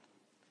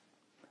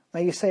 Now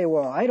you say,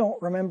 well, I don't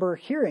remember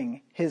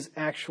hearing His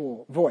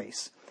actual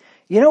voice.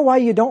 You know why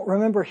you don't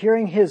remember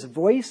hearing His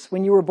voice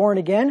when you were born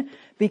again?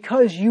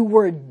 Because you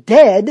were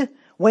dead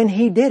when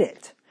He did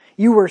it.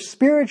 You were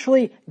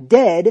spiritually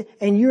dead,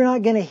 and you're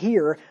not going to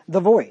hear the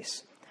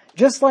voice.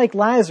 Just like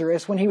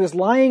Lazarus, when he was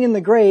lying in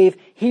the grave,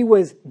 he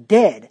was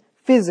dead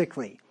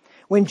physically.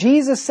 When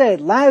Jesus said,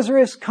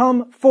 Lazarus,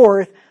 come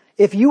forth,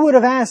 if you would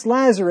have asked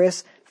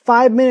Lazarus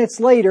 5 minutes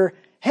later,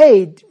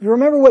 hey,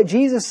 remember what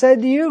Jesus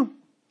said to you?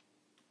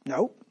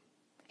 No.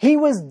 He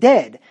was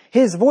dead.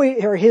 His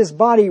voice, or his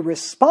body,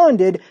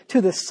 responded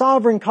to the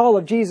sovereign call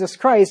of Jesus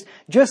Christ,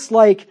 just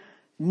like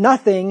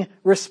nothing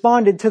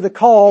responded to the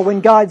call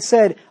when God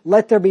said,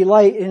 let there be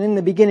light, and in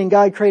the beginning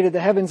God created the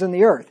heavens and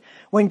the earth.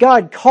 When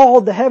God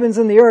called the heavens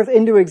and the earth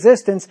into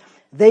existence,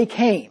 they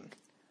came.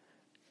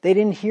 They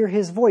didn't hear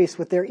His voice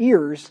with their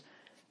ears.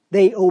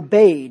 They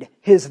obeyed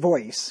His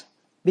voice,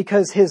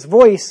 because His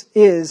voice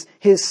is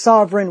His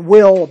sovereign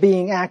will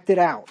being acted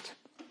out.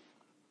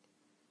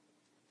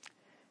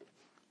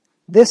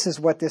 This is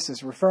what this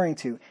is referring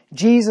to.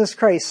 Jesus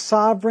Christ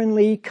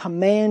sovereignly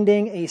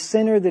commanding a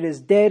sinner that is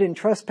dead in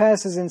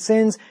trespasses and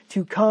sins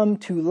to come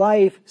to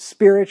life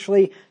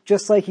spiritually,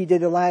 just like He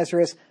did to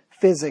Lazarus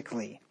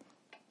physically.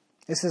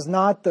 This is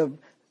not the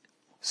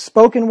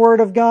spoken word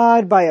of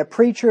God by a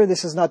preacher.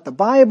 This is not the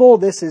Bible.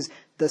 This is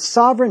the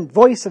sovereign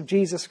voice of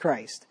Jesus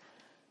Christ.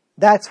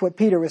 That's what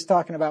Peter was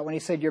talking about when he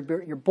said you're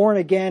born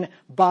again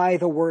by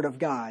the Word of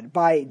God,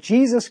 by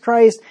Jesus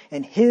Christ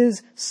and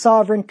His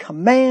sovereign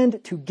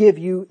command to give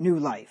you new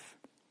life.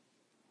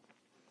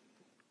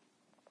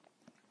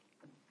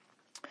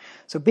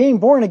 So being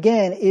born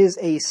again is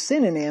a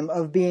synonym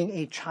of being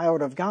a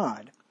child of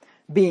God,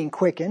 being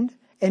quickened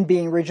and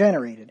being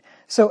regenerated.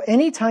 So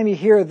anytime you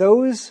hear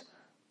those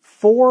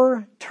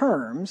four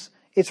terms,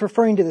 it's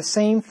referring to the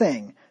same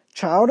thing.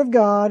 Child of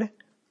God,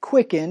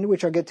 quickened,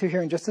 which I'll get to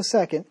here in just a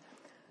second,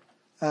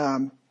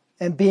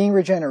 and being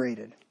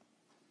regenerated.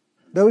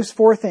 Those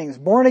four things,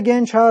 born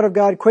again, child of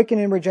God, quickened,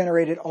 and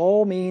regenerated,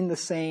 all mean the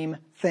same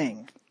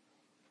thing.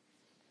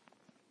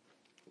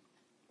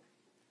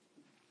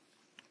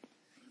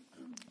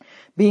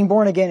 Being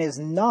born again is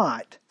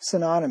not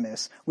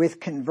synonymous with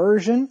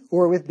conversion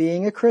or with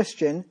being a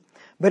Christian,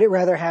 but it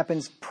rather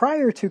happens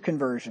prior to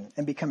conversion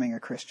and becoming a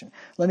Christian.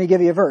 Let me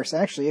give you a verse.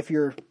 Actually, if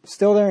you're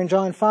still there in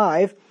John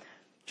 5,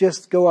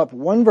 just go up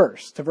one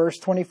verse to verse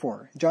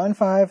 24. John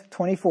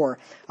 5:24.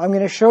 I'm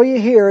going to show you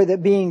here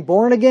that being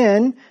born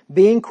again,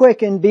 being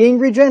quickened, being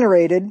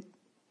regenerated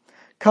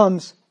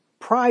comes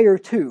prior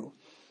to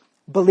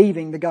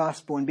believing the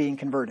gospel and being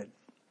converted.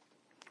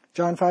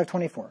 John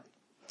 5:24.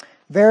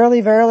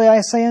 Verily, verily, I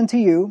say unto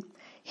you,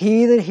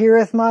 he that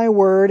heareth my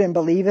word and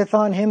believeth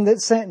on Him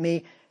that sent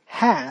me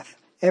hath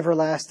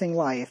everlasting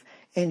life,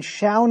 and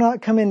shall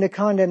not come into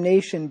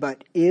condemnation,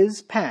 but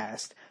is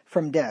passed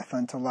from death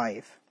unto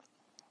life.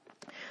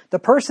 The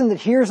person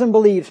that hears and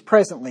believes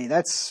presently,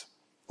 that's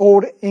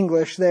Old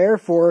English there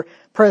for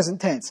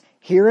present tense.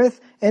 Heareth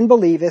and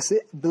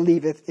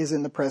believeth is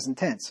in the present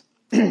tense.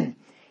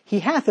 He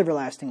hath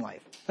everlasting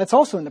life. That's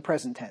also in the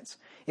present tense.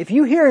 If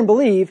you hear and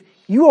believe,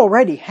 you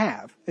already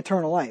have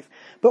eternal life.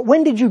 But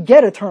when did you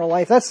get eternal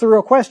life? That's the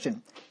real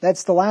question.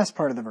 That's the last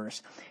part of the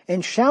verse.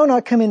 And shall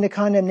not come into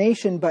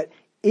condemnation, but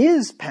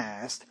is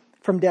passed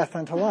from death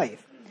unto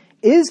life.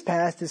 Is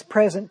passed is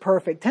present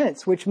perfect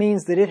tense, which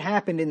means that it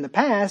happened in the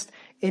past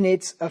and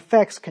its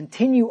effects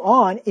continue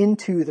on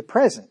into the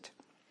present.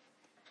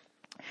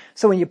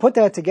 So when you put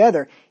that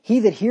together, he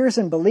that hears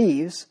and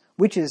believes,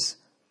 which is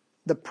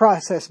the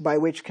process by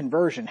which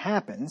conversion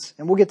happens,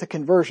 and we'll get to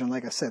conversion,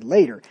 like I said,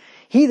 later.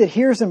 He that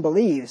hears and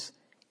believes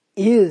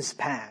is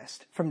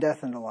passed from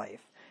death unto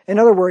life. In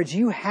other words,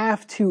 you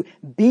have to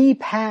be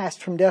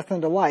passed from death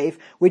unto life,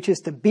 which is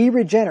to be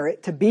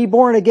regenerate, to be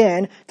born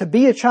again, to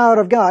be a child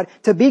of God,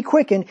 to be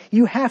quickened.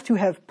 You have to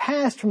have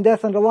passed from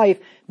death unto life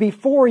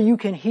before you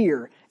can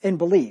hear and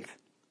believe.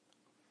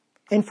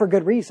 And for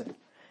good reason.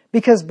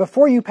 Because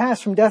before you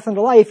pass from death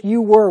unto life,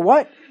 you were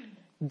what?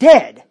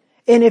 Dead.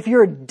 And if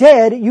you're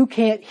dead, you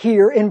can't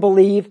hear and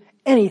believe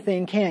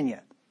anything, can you?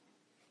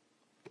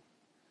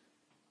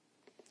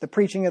 The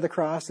preaching of the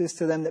cross is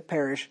to them that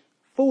perish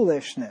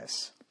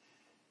foolishness.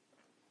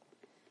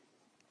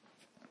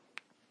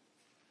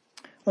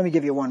 Let me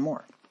give you one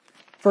more.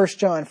 1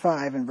 John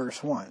 5 and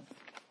verse 1.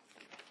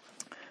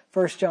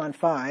 1 John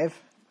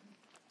 5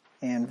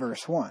 and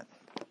verse 1.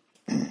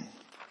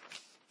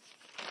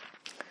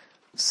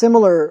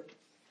 Similar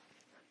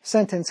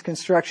sentence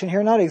construction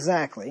here, not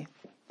exactly,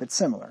 but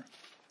similar.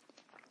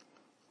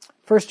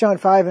 1 John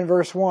 5 and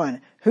verse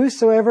 1.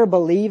 Whosoever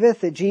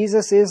believeth that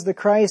Jesus is the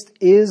Christ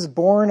is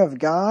born of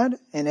God,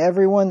 and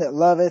everyone that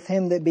loveth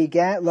him that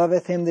begat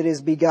loveth him that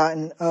is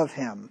begotten of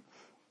him.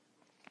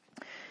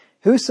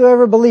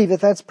 Whosoever believeth,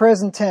 that's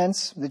present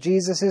tense, that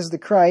Jesus is the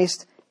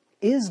Christ,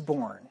 is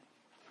born.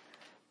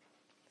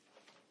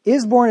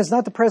 Is born is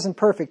not the present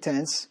perfect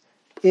tense.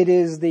 It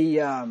is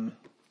the,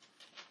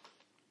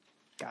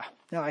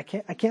 I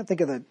can't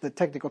think of the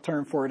technical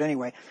term for it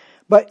anyway.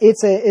 But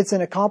it's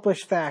an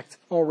accomplished fact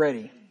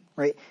already,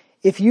 right?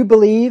 If you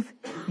believe,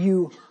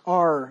 you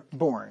are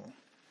born.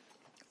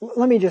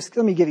 Let me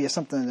give you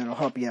something that'll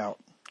help you out,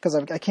 because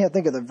I can't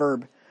think of the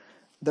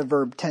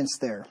verb tense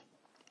there.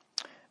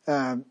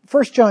 1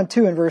 John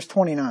 2 and verse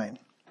 29.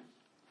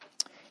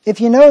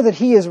 If you know that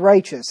he is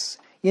righteous,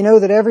 you know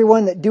that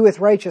everyone that doeth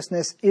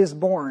righteousness is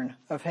born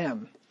of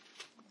him.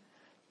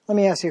 Let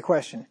me ask you a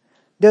question.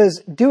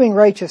 Does doing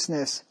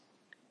righteousness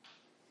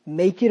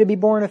make you to be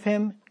born of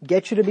him,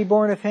 get you to be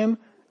born of him,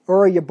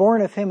 or are you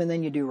born of him and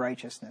then you do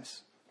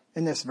righteousness?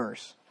 In this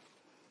verse.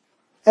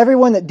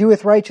 Everyone that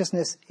doeth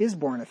righteousness is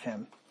born of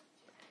him.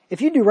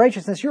 If you do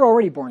righteousness, you're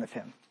already born of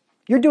him.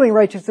 You're doing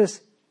righteousness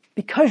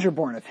because you're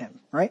born of him,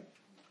 right?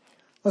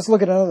 Let's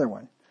look at another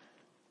one.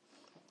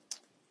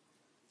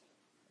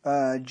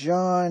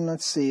 John,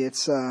 let's see,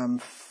 it's,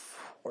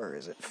 where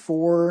is it?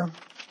 4.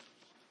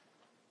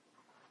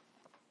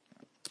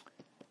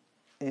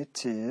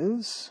 It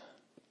is,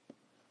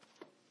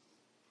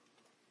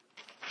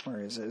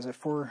 where is it? Is it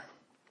 4?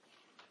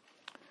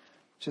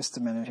 Just a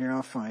minute here,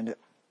 I'll find it.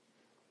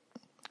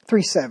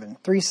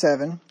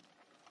 3:7.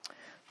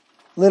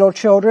 Little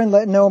children,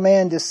 let no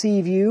man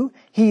deceive you.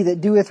 He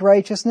that doeth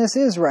righteousness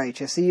is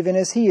righteous, even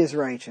as he is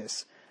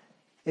righteous.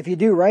 If you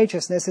do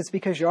righteousness, it's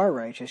because you are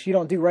righteous. You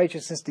don't do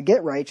righteousness to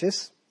get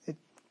righteous.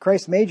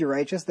 Christ made you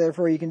righteous,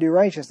 therefore you can do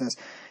righteousness.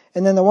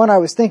 And then the one I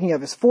was thinking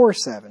of is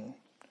 4:7.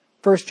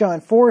 1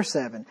 John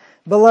 4:7.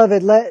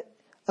 Beloved, let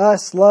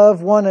us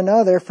love one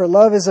another, for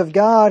love is of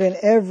God, and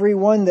every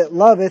one that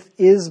loveth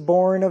is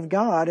born of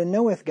God and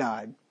knoweth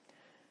God.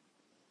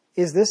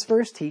 Is this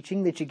verse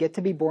teaching that you get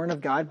to be born of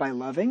God by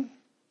loving?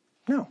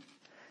 No.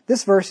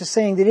 This verse is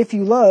saying that if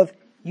you love,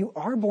 you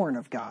are born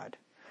of God.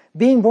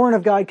 Being born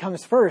of God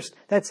comes first.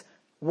 That's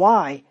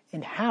why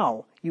and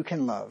how you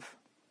can love.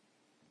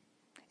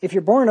 If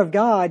you're born of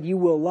God, you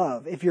will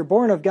love. If you're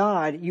born of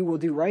God, you will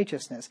do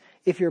righteousness.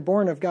 If you're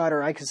born of God,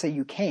 or I could say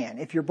you can.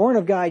 If you're born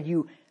of God,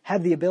 you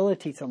have the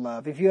ability to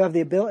love. If you're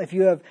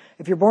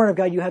born of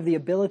God, you have the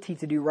ability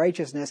to do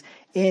righteousness.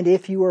 And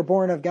if you are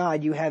born of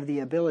God, you have the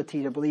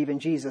ability to believe in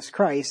Jesus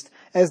Christ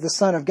as the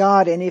Son of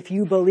God. And if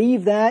you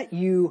believe that,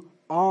 you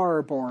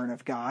are born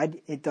of God.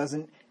 It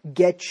doesn't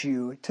get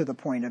you to the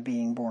point of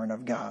being born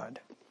of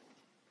God.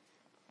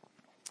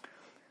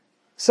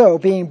 So,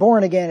 being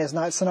born again is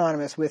not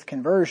synonymous with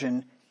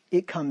conversion.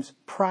 It comes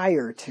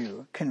prior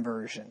to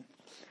conversion.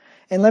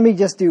 And let me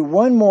just do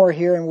one more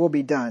here and we'll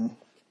be done.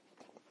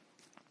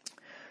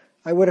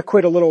 I would have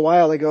quit a little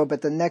while ago,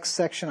 but the next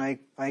section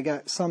I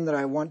got some that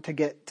I want to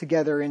get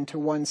together into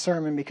one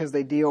sermon because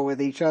they deal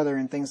with each other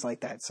and things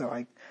like that. So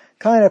I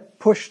kind of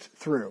pushed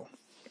through.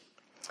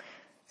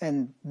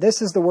 And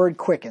this is the word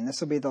quicken. This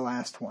will be the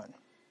last one.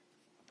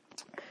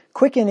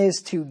 Quicken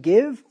is to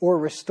give or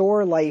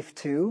restore life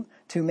to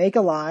make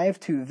alive,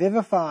 to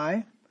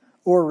vivify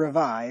or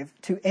revive,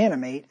 to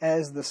animate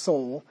as the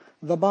soul,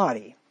 the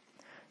body.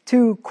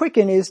 To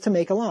quicken is to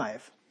make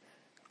alive.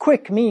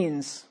 Quick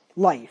means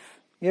life.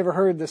 You ever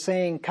heard the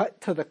saying, cut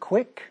to the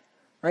quick,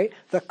 right?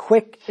 The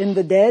quick and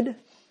the dead,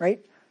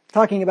 right?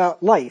 Talking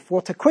about life.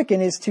 Well, to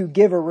quicken is to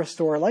give or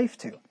restore life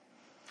to.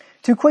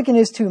 To quicken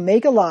is to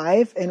make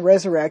alive and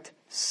resurrect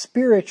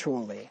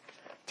spiritually.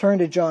 Turn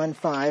to John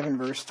 5 and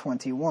verse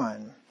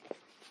 21.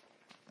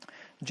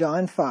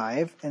 John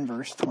 5 and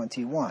verse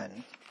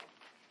 21.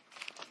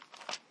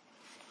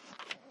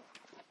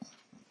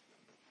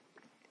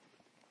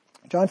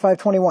 John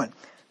 5:21.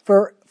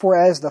 For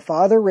as the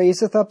Father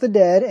raiseth up the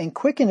dead and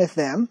quickeneth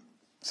them,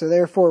 so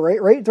therefore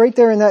right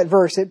there in that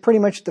verse, it pretty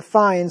much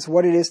defines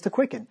what it is to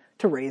quicken,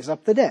 to raise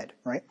up the dead,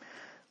 right?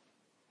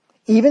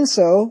 Even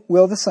so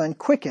will the Son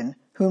quicken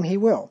whom he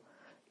will.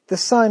 The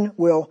Son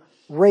will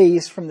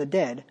raise from the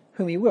dead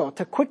whom he will.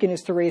 To quicken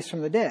is to raise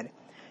from the dead.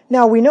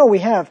 Now we know we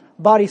have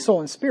body, soul,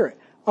 and spirit.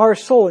 Our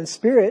soul and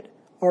spirit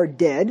are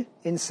dead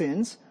in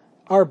sins.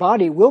 Our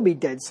body will be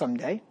dead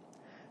someday.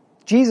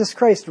 Jesus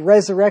Christ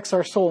resurrects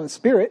our soul and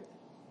spirit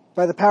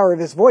by the power of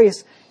his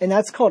voice, and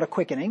that's called a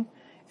quickening.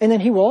 And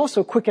then he will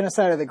also quicken us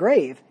out of the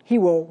grave. He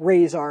will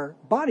raise our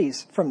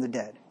bodies from the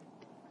dead.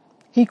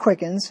 He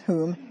quickens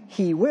whom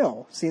he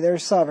will. See,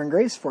 there's sovereign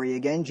grace for you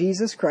again.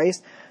 Jesus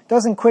Christ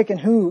doesn't quicken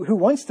who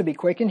wants to be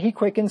quickened. He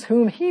quickens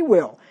whom he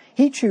will.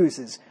 He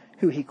chooses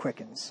who he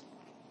quickens.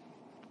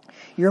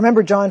 You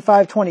remember John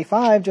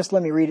 5:25, just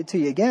let me read it to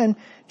you again.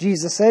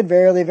 Jesus said,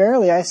 Verily,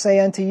 verily, I say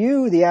unto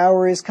you, the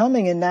hour is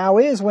coming, and now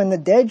is, when the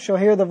dead shall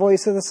hear the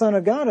voice of the Son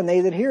of God, and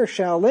they that hear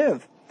shall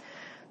live.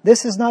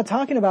 This is not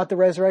talking about the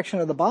resurrection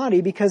of the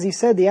body, because he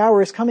said the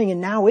hour is coming, and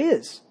now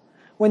is,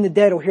 when the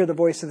dead will hear the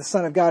voice of the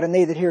Son of God, and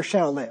they that hear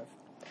shall live.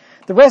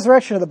 The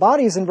resurrection of the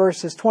body is in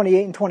verses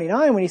 28 and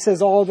 29, when he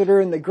says, All that are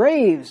in the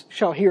graves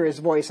shall hear his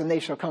voice, and they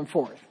shall come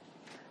forth.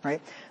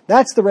 Right?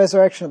 That's the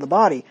resurrection of the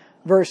body.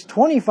 Verse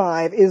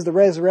 25 is the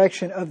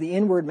resurrection of the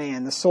inward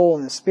man, the soul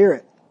and the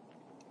spirit.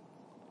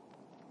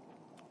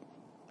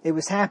 It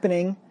was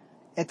happening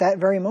at that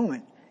very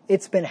moment.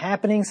 It's been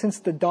happening since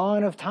the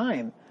dawn of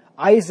time.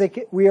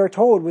 Isaac, we are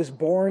told, was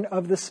born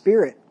of the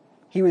Spirit.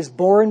 He was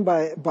born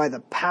by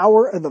the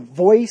power of the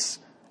voice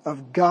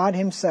of God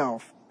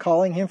himself,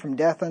 calling him from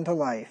death unto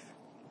life.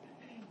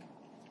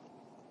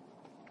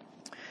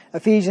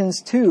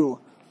 Ephesians 2,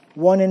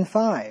 1 and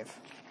 5.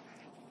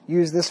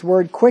 Use this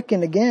word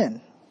quicken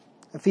again.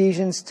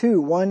 Ephesians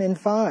 2, 1 and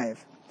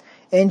 5.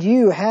 And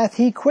you hath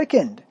he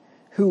quickened,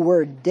 who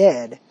were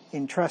dead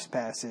in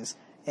trespasses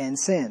and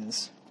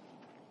sins.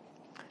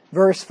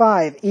 Verse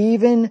 5,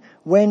 Even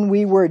when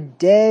we were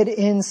dead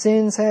in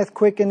sins hath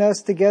quickened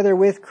us together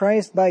with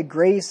Christ, by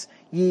grace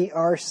ye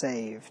are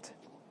saved.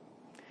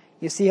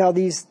 You see how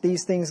these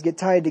things get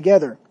tied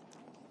together.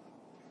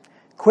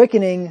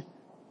 Quickening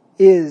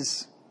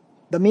is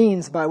the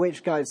means by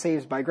which God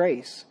saves by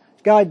grace.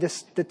 God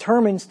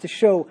determines to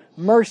show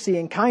mercy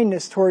and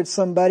kindness towards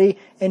somebody,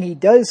 and he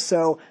does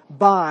so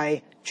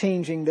by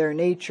changing their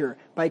nature,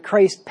 by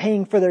Christ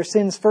paying for their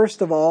sins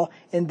first of all,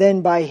 and then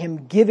by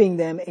him giving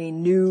them a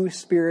new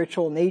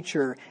spiritual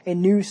nature, a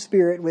new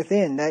spirit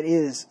within, that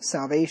is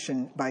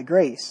salvation by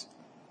grace.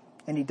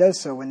 And he does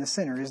so when the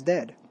sinner is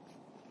dead.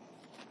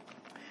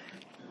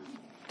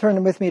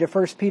 Turn with me to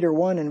 1 Peter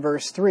 1 and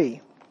verse 3.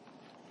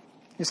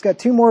 Just got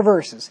two more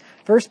verses.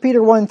 1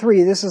 Peter 1,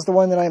 3, this is the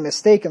one that I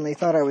mistakenly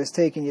thought I was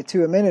taking you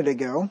to a minute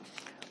ago.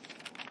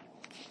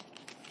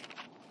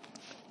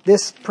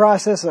 This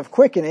process of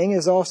quickening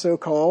is also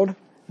called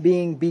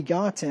being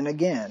begotten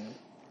again.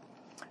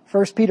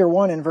 1 Peter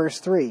 1 and verse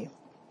 3. It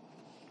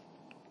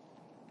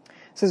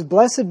says,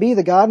 Blessed be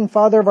the God and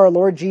Father of our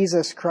Lord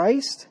Jesus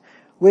Christ,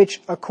 which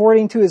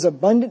according to his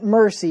abundant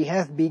mercy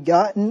hath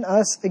begotten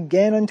us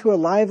again unto a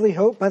lively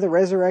hope by the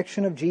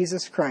resurrection of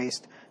Jesus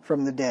Christ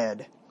from the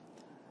dead.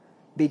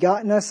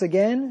 Begotten us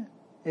again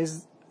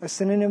is a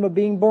synonym of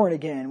being born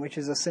again, which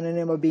is a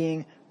synonym of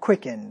being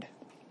quickened.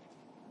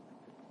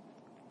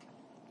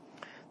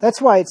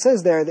 That's why it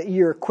says there that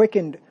you were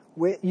quickened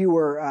with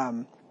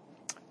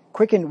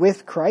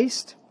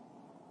Christ.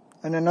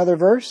 In another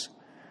verse,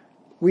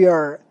 we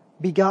are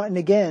begotten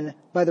again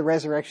by the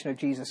resurrection of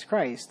Jesus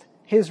Christ.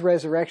 His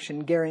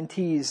resurrection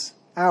guarantees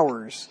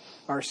ours.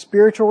 Our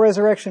spiritual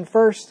resurrection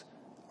first,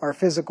 our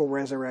physical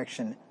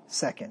resurrection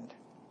second.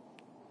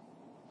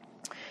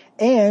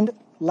 And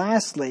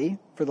lastly,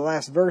 for the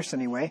last verse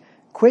anyway,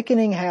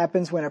 quickening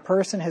happens when a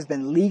person has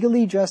been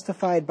legally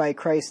justified by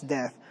Christ's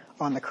death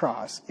on the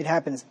cross. It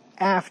happens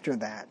after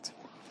that.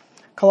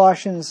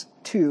 Colossians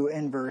 2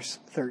 and verse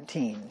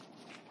 13.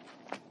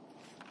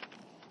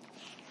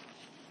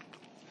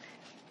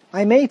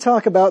 I may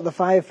talk about the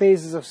 5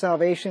 phases of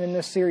salvation in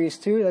this series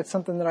too. That's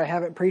something that I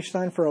haven't preached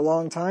on for a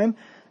long time,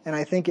 and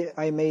I think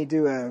I may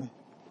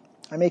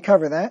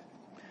cover that.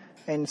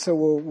 And so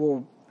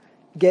we'll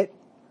get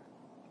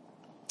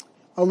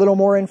a little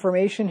more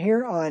information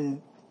here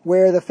on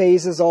how the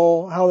phases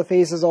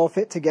all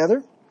fit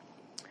together.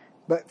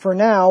 But for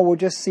now, we'll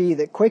just see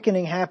that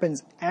quickening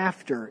happens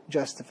after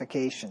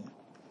justification.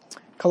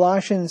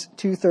 Colossians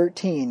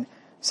 2:13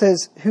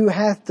 says, Who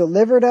hath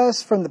delivered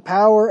us from the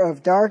power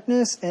of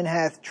darkness and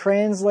hath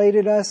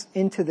translated us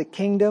into the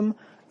kingdom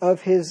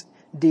of his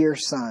dear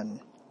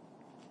Son.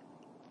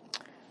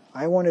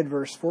 I wanted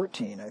verse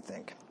 14, I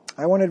think.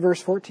 I wanted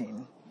verse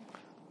 14.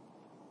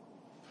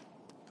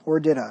 Or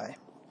did I?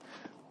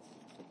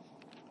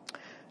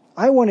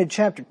 I wanted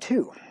chapter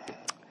 2.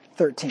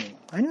 2:13.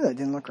 I knew that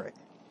didn't look right.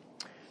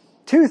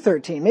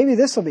 2:13. Maybe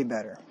this will be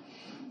better.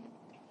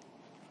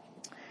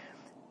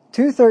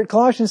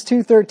 Colossians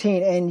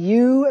 2:13, and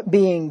you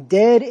being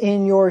dead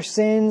in your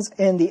sins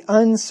and the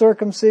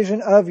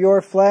uncircumcision of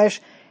your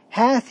flesh,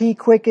 hath he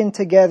quickened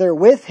together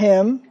with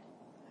him,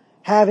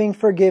 having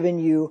forgiven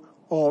you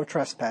all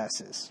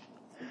trespasses.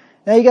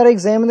 Now you got to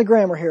examine the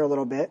grammar here a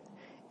little bit.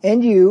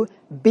 And you,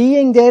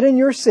 being dead in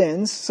your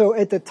sins, so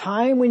at the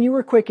time when you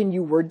were quickened,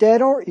 you were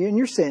dead in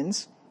your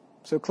sins.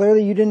 So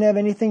clearly you didn't have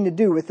anything to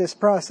do with this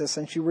process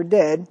since you were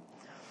dead.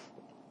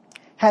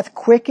 Hath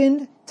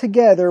quickened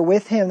together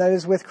with him, that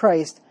is with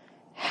Christ,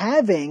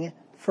 having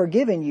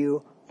forgiven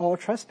you all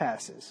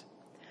trespasses.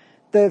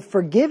 The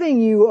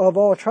forgiving you of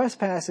all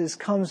trespasses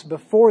comes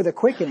before the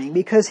quickening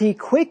because he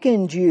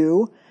quickened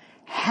you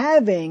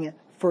having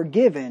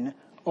forgiven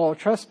all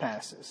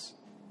trespasses.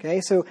 Okay,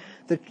 so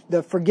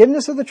the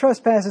forgiveness of the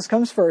trespasses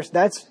comes first.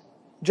 That's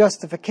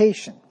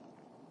justification.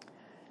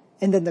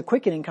 And then the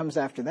quickening comes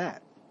after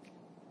that.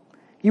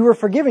 You were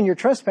forgiven your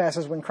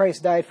trespasses when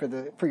Christ died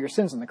for your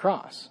sins on the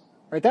cross.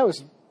 Right? That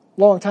was a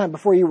long time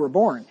before you were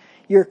born.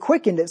 You're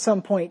quickened at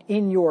some point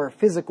in your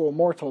physical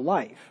mortal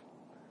life,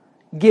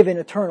 given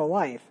eternal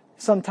life,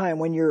 sometime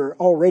when you're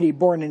already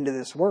born into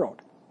this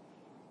world.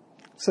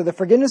 So the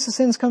forgiveness of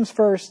sins comes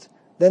first,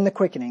 then the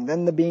quickening,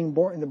 then the being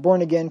born, the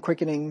born again,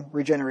 quickening,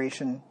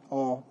 regeneration,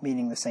 all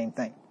meaning the same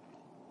thing.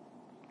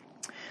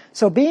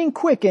 So being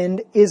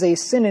quickened is a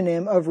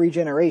synonym of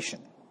regeneration.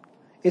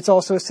 It's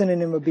also a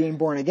synonym of being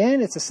born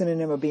again. It's a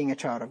synonym of being a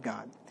child of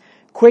God.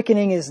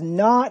 Quickening is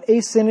not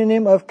a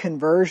synonym of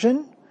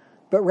conversion,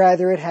 but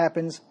rather it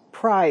happens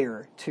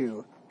prior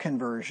to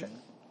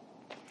conversion.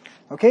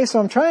 Okay, so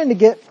I'm trying to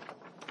get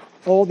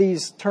all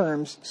these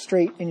terms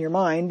straight in your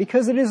mind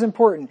because it is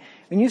important.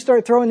 When you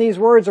start throwing these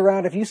words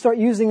around, if you start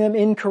using them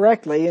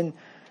incorrectly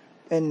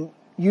and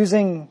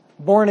using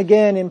born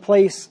again in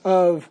place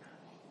of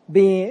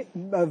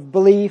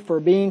belief or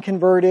being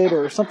converted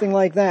or something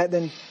like that,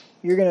 then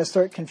you're going to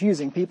start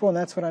confusing people, and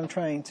that's what I'm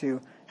trying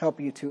to help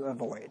you to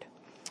avoid.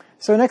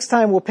 So next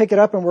time we'll pick it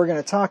up and we're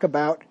going to talk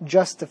about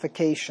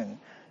justification.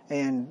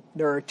 And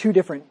there are two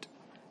different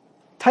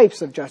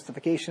types of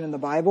justification in the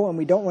Bible, and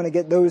we don't want to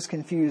get those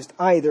confused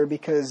either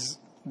because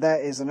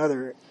that is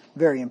another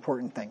very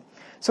important thing.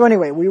 So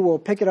anyway, we will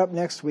pick it up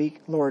next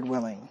week, Lord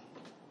willing.